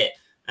 Best Kit.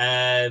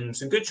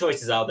 Some good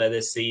choices out there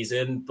this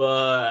season,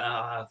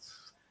 but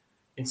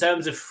in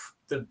terms of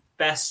the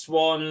best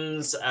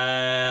ones,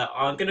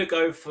 I'm going to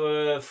go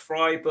for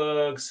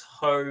Freiburg's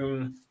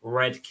home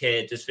red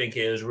kit. Just think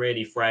it was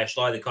really fresh,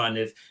 like the kind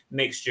of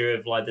mixture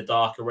of like the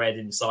darker red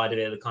inside of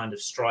it, the kind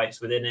of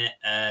stripes within it.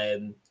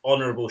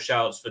 Honourable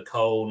shouts for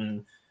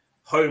Cologne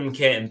home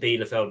kit and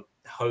Bielefeld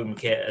home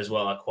kit as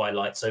well, I quite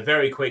like. So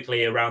very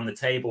quickly around the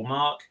table,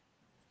 Mark.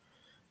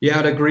 Yeah,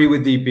 I'd agree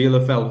with the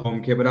Bielefeld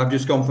home kit, but I've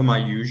just gone for my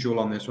usual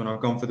on this one. I've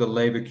gone for the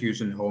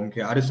Leverkusen home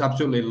kit. I just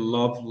absolutely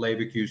love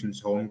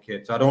Leverkusen's home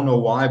kits. I don't know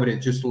why, but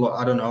it just,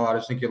 I don't know. I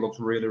just think it looks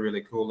really,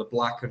 really cool. The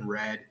black and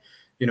red,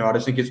 you know, I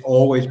just think it's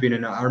always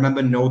been I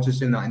remember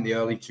noticing that in the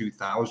early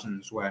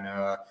 2000s when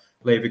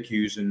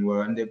Leverkusen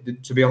were,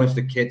 and to be honest,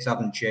 the kits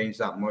haven't changed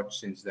that much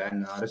since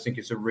then. I just think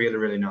it's a really,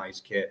 really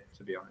nice kit,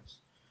 to be honest.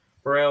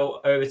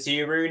 Brill, over to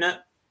you,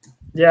 Runa.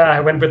 Yeah, I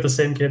went with the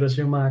same kit as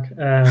you, Mark.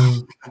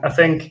 I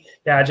think,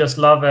 I just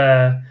love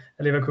a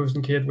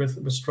Leverkusen kit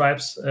with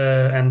stripes.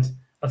 And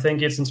I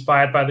think it's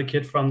inspired by the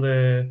kit from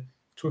the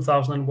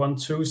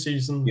 2001-2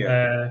 season,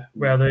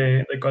 where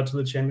they got to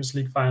the Champions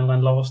League final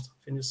and lost,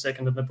 finished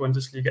second in the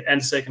Bundesliga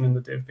and second in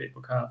the DFB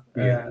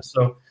Pokal.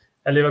 So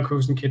a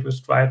Leverkusen kit with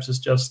stripes is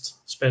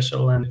just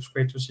special, and it's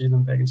great to see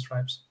them back in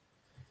stripes.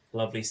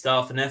 Lovely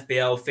stuff. And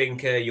FBL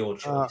Thinker, your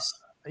choice.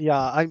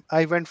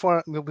 I went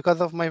for, because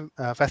of my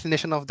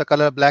fascination of the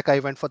color black, I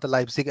went for the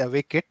Leipzig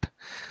away kit.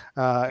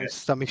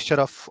 It's a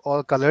mixture of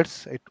all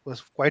colors. It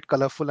was quite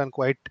colorful and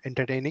quite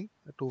entertaining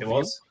to view.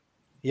 Was.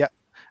 Yeah,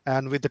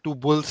 and with the two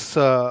bulls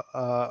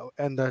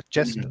and the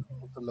chest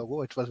of the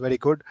logo, it was very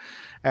good.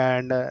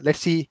 And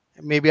let's see,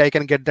 maybe I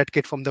can get that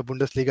kit from the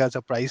Bundesliga as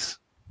a prize.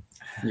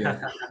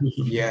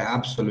 Yeah,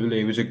 absolutely.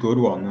 It was a good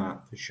one,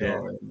 that for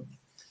sure. Yeah.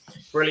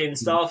 Brilliant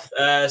stuff.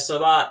 So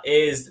that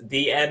is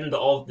the end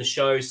of the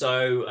show.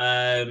 So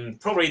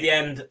probably the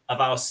end of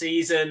our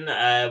season.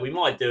 We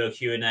might do a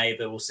Q&A,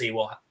 but we'll see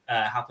what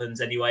happens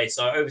anyway.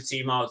 So over to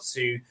you, Mark,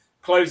 to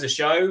close the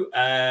show.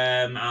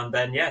 And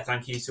then,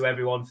 thank you to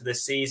everyone for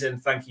this season.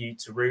 Thank you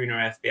to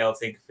Runa, FBL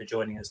Thinker, for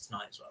joining us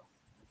tonight as well.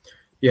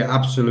 Yeah,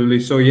 absolutely.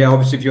 So,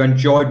 obviously, if you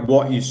enjoyed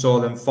what you saw,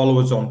 then follow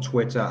us on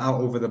Twitter,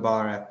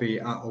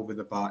 @OverTheBarFB,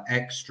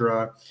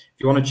 @OverTheBarExtra. If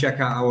you want to check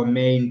out our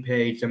main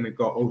page, then we've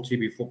got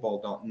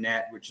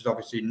otbfootball.net, which is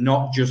obviously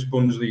not just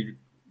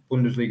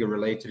Bundesliga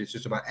related. It's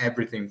just about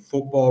everything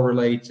football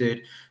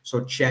related.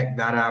 So check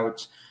that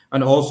out.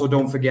 And also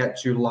don't forget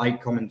to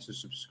like, comment, and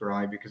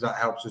subscribe, because that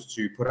helps us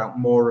to put out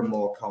more and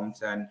more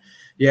content.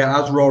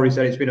 Yeah, as Rory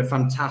said, it's been a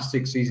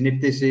fantastic season.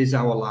 If this is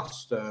our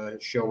last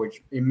show,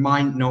 which it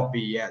might not be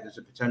yet, there's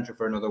a potential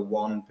for another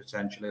one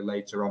potentially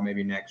later on,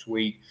 maybe next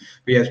week.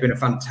 But it's been a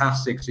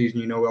fantastic season.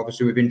 You know,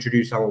 obviously we've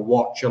introduced our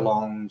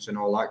watch-alongs and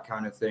all that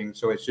kind of thing.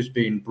 So it's just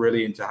been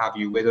brilliant to have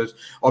you with us.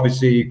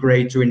 Obviously,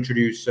 great to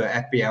introduce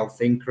FBL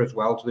Thinker as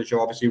well to the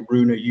show. Obviously,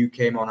 Runa, you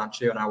came on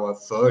actually on our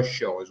first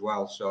show as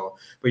well. So,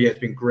 but it's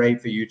been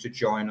great for you to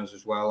join us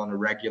as well on a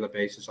regular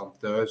basis on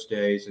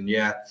Thursdays. And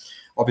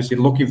obviously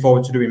looking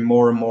forward to doing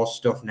more and more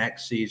stuff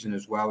next season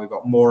as well. We've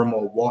got more and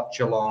more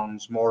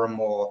watch-alongs, more and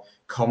more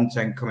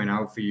content coming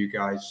out for you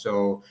guys.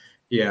 So,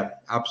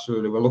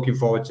 absolutely. We're looking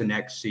forward to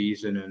next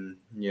season, and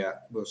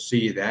we'll see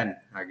you then,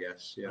 I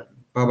guess.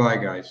 Bye-bye,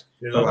 guys.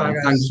 Bye-bye.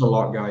 Thanks a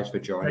lot, guys, for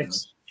joining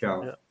us.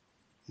 Ciao.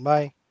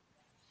 Bye.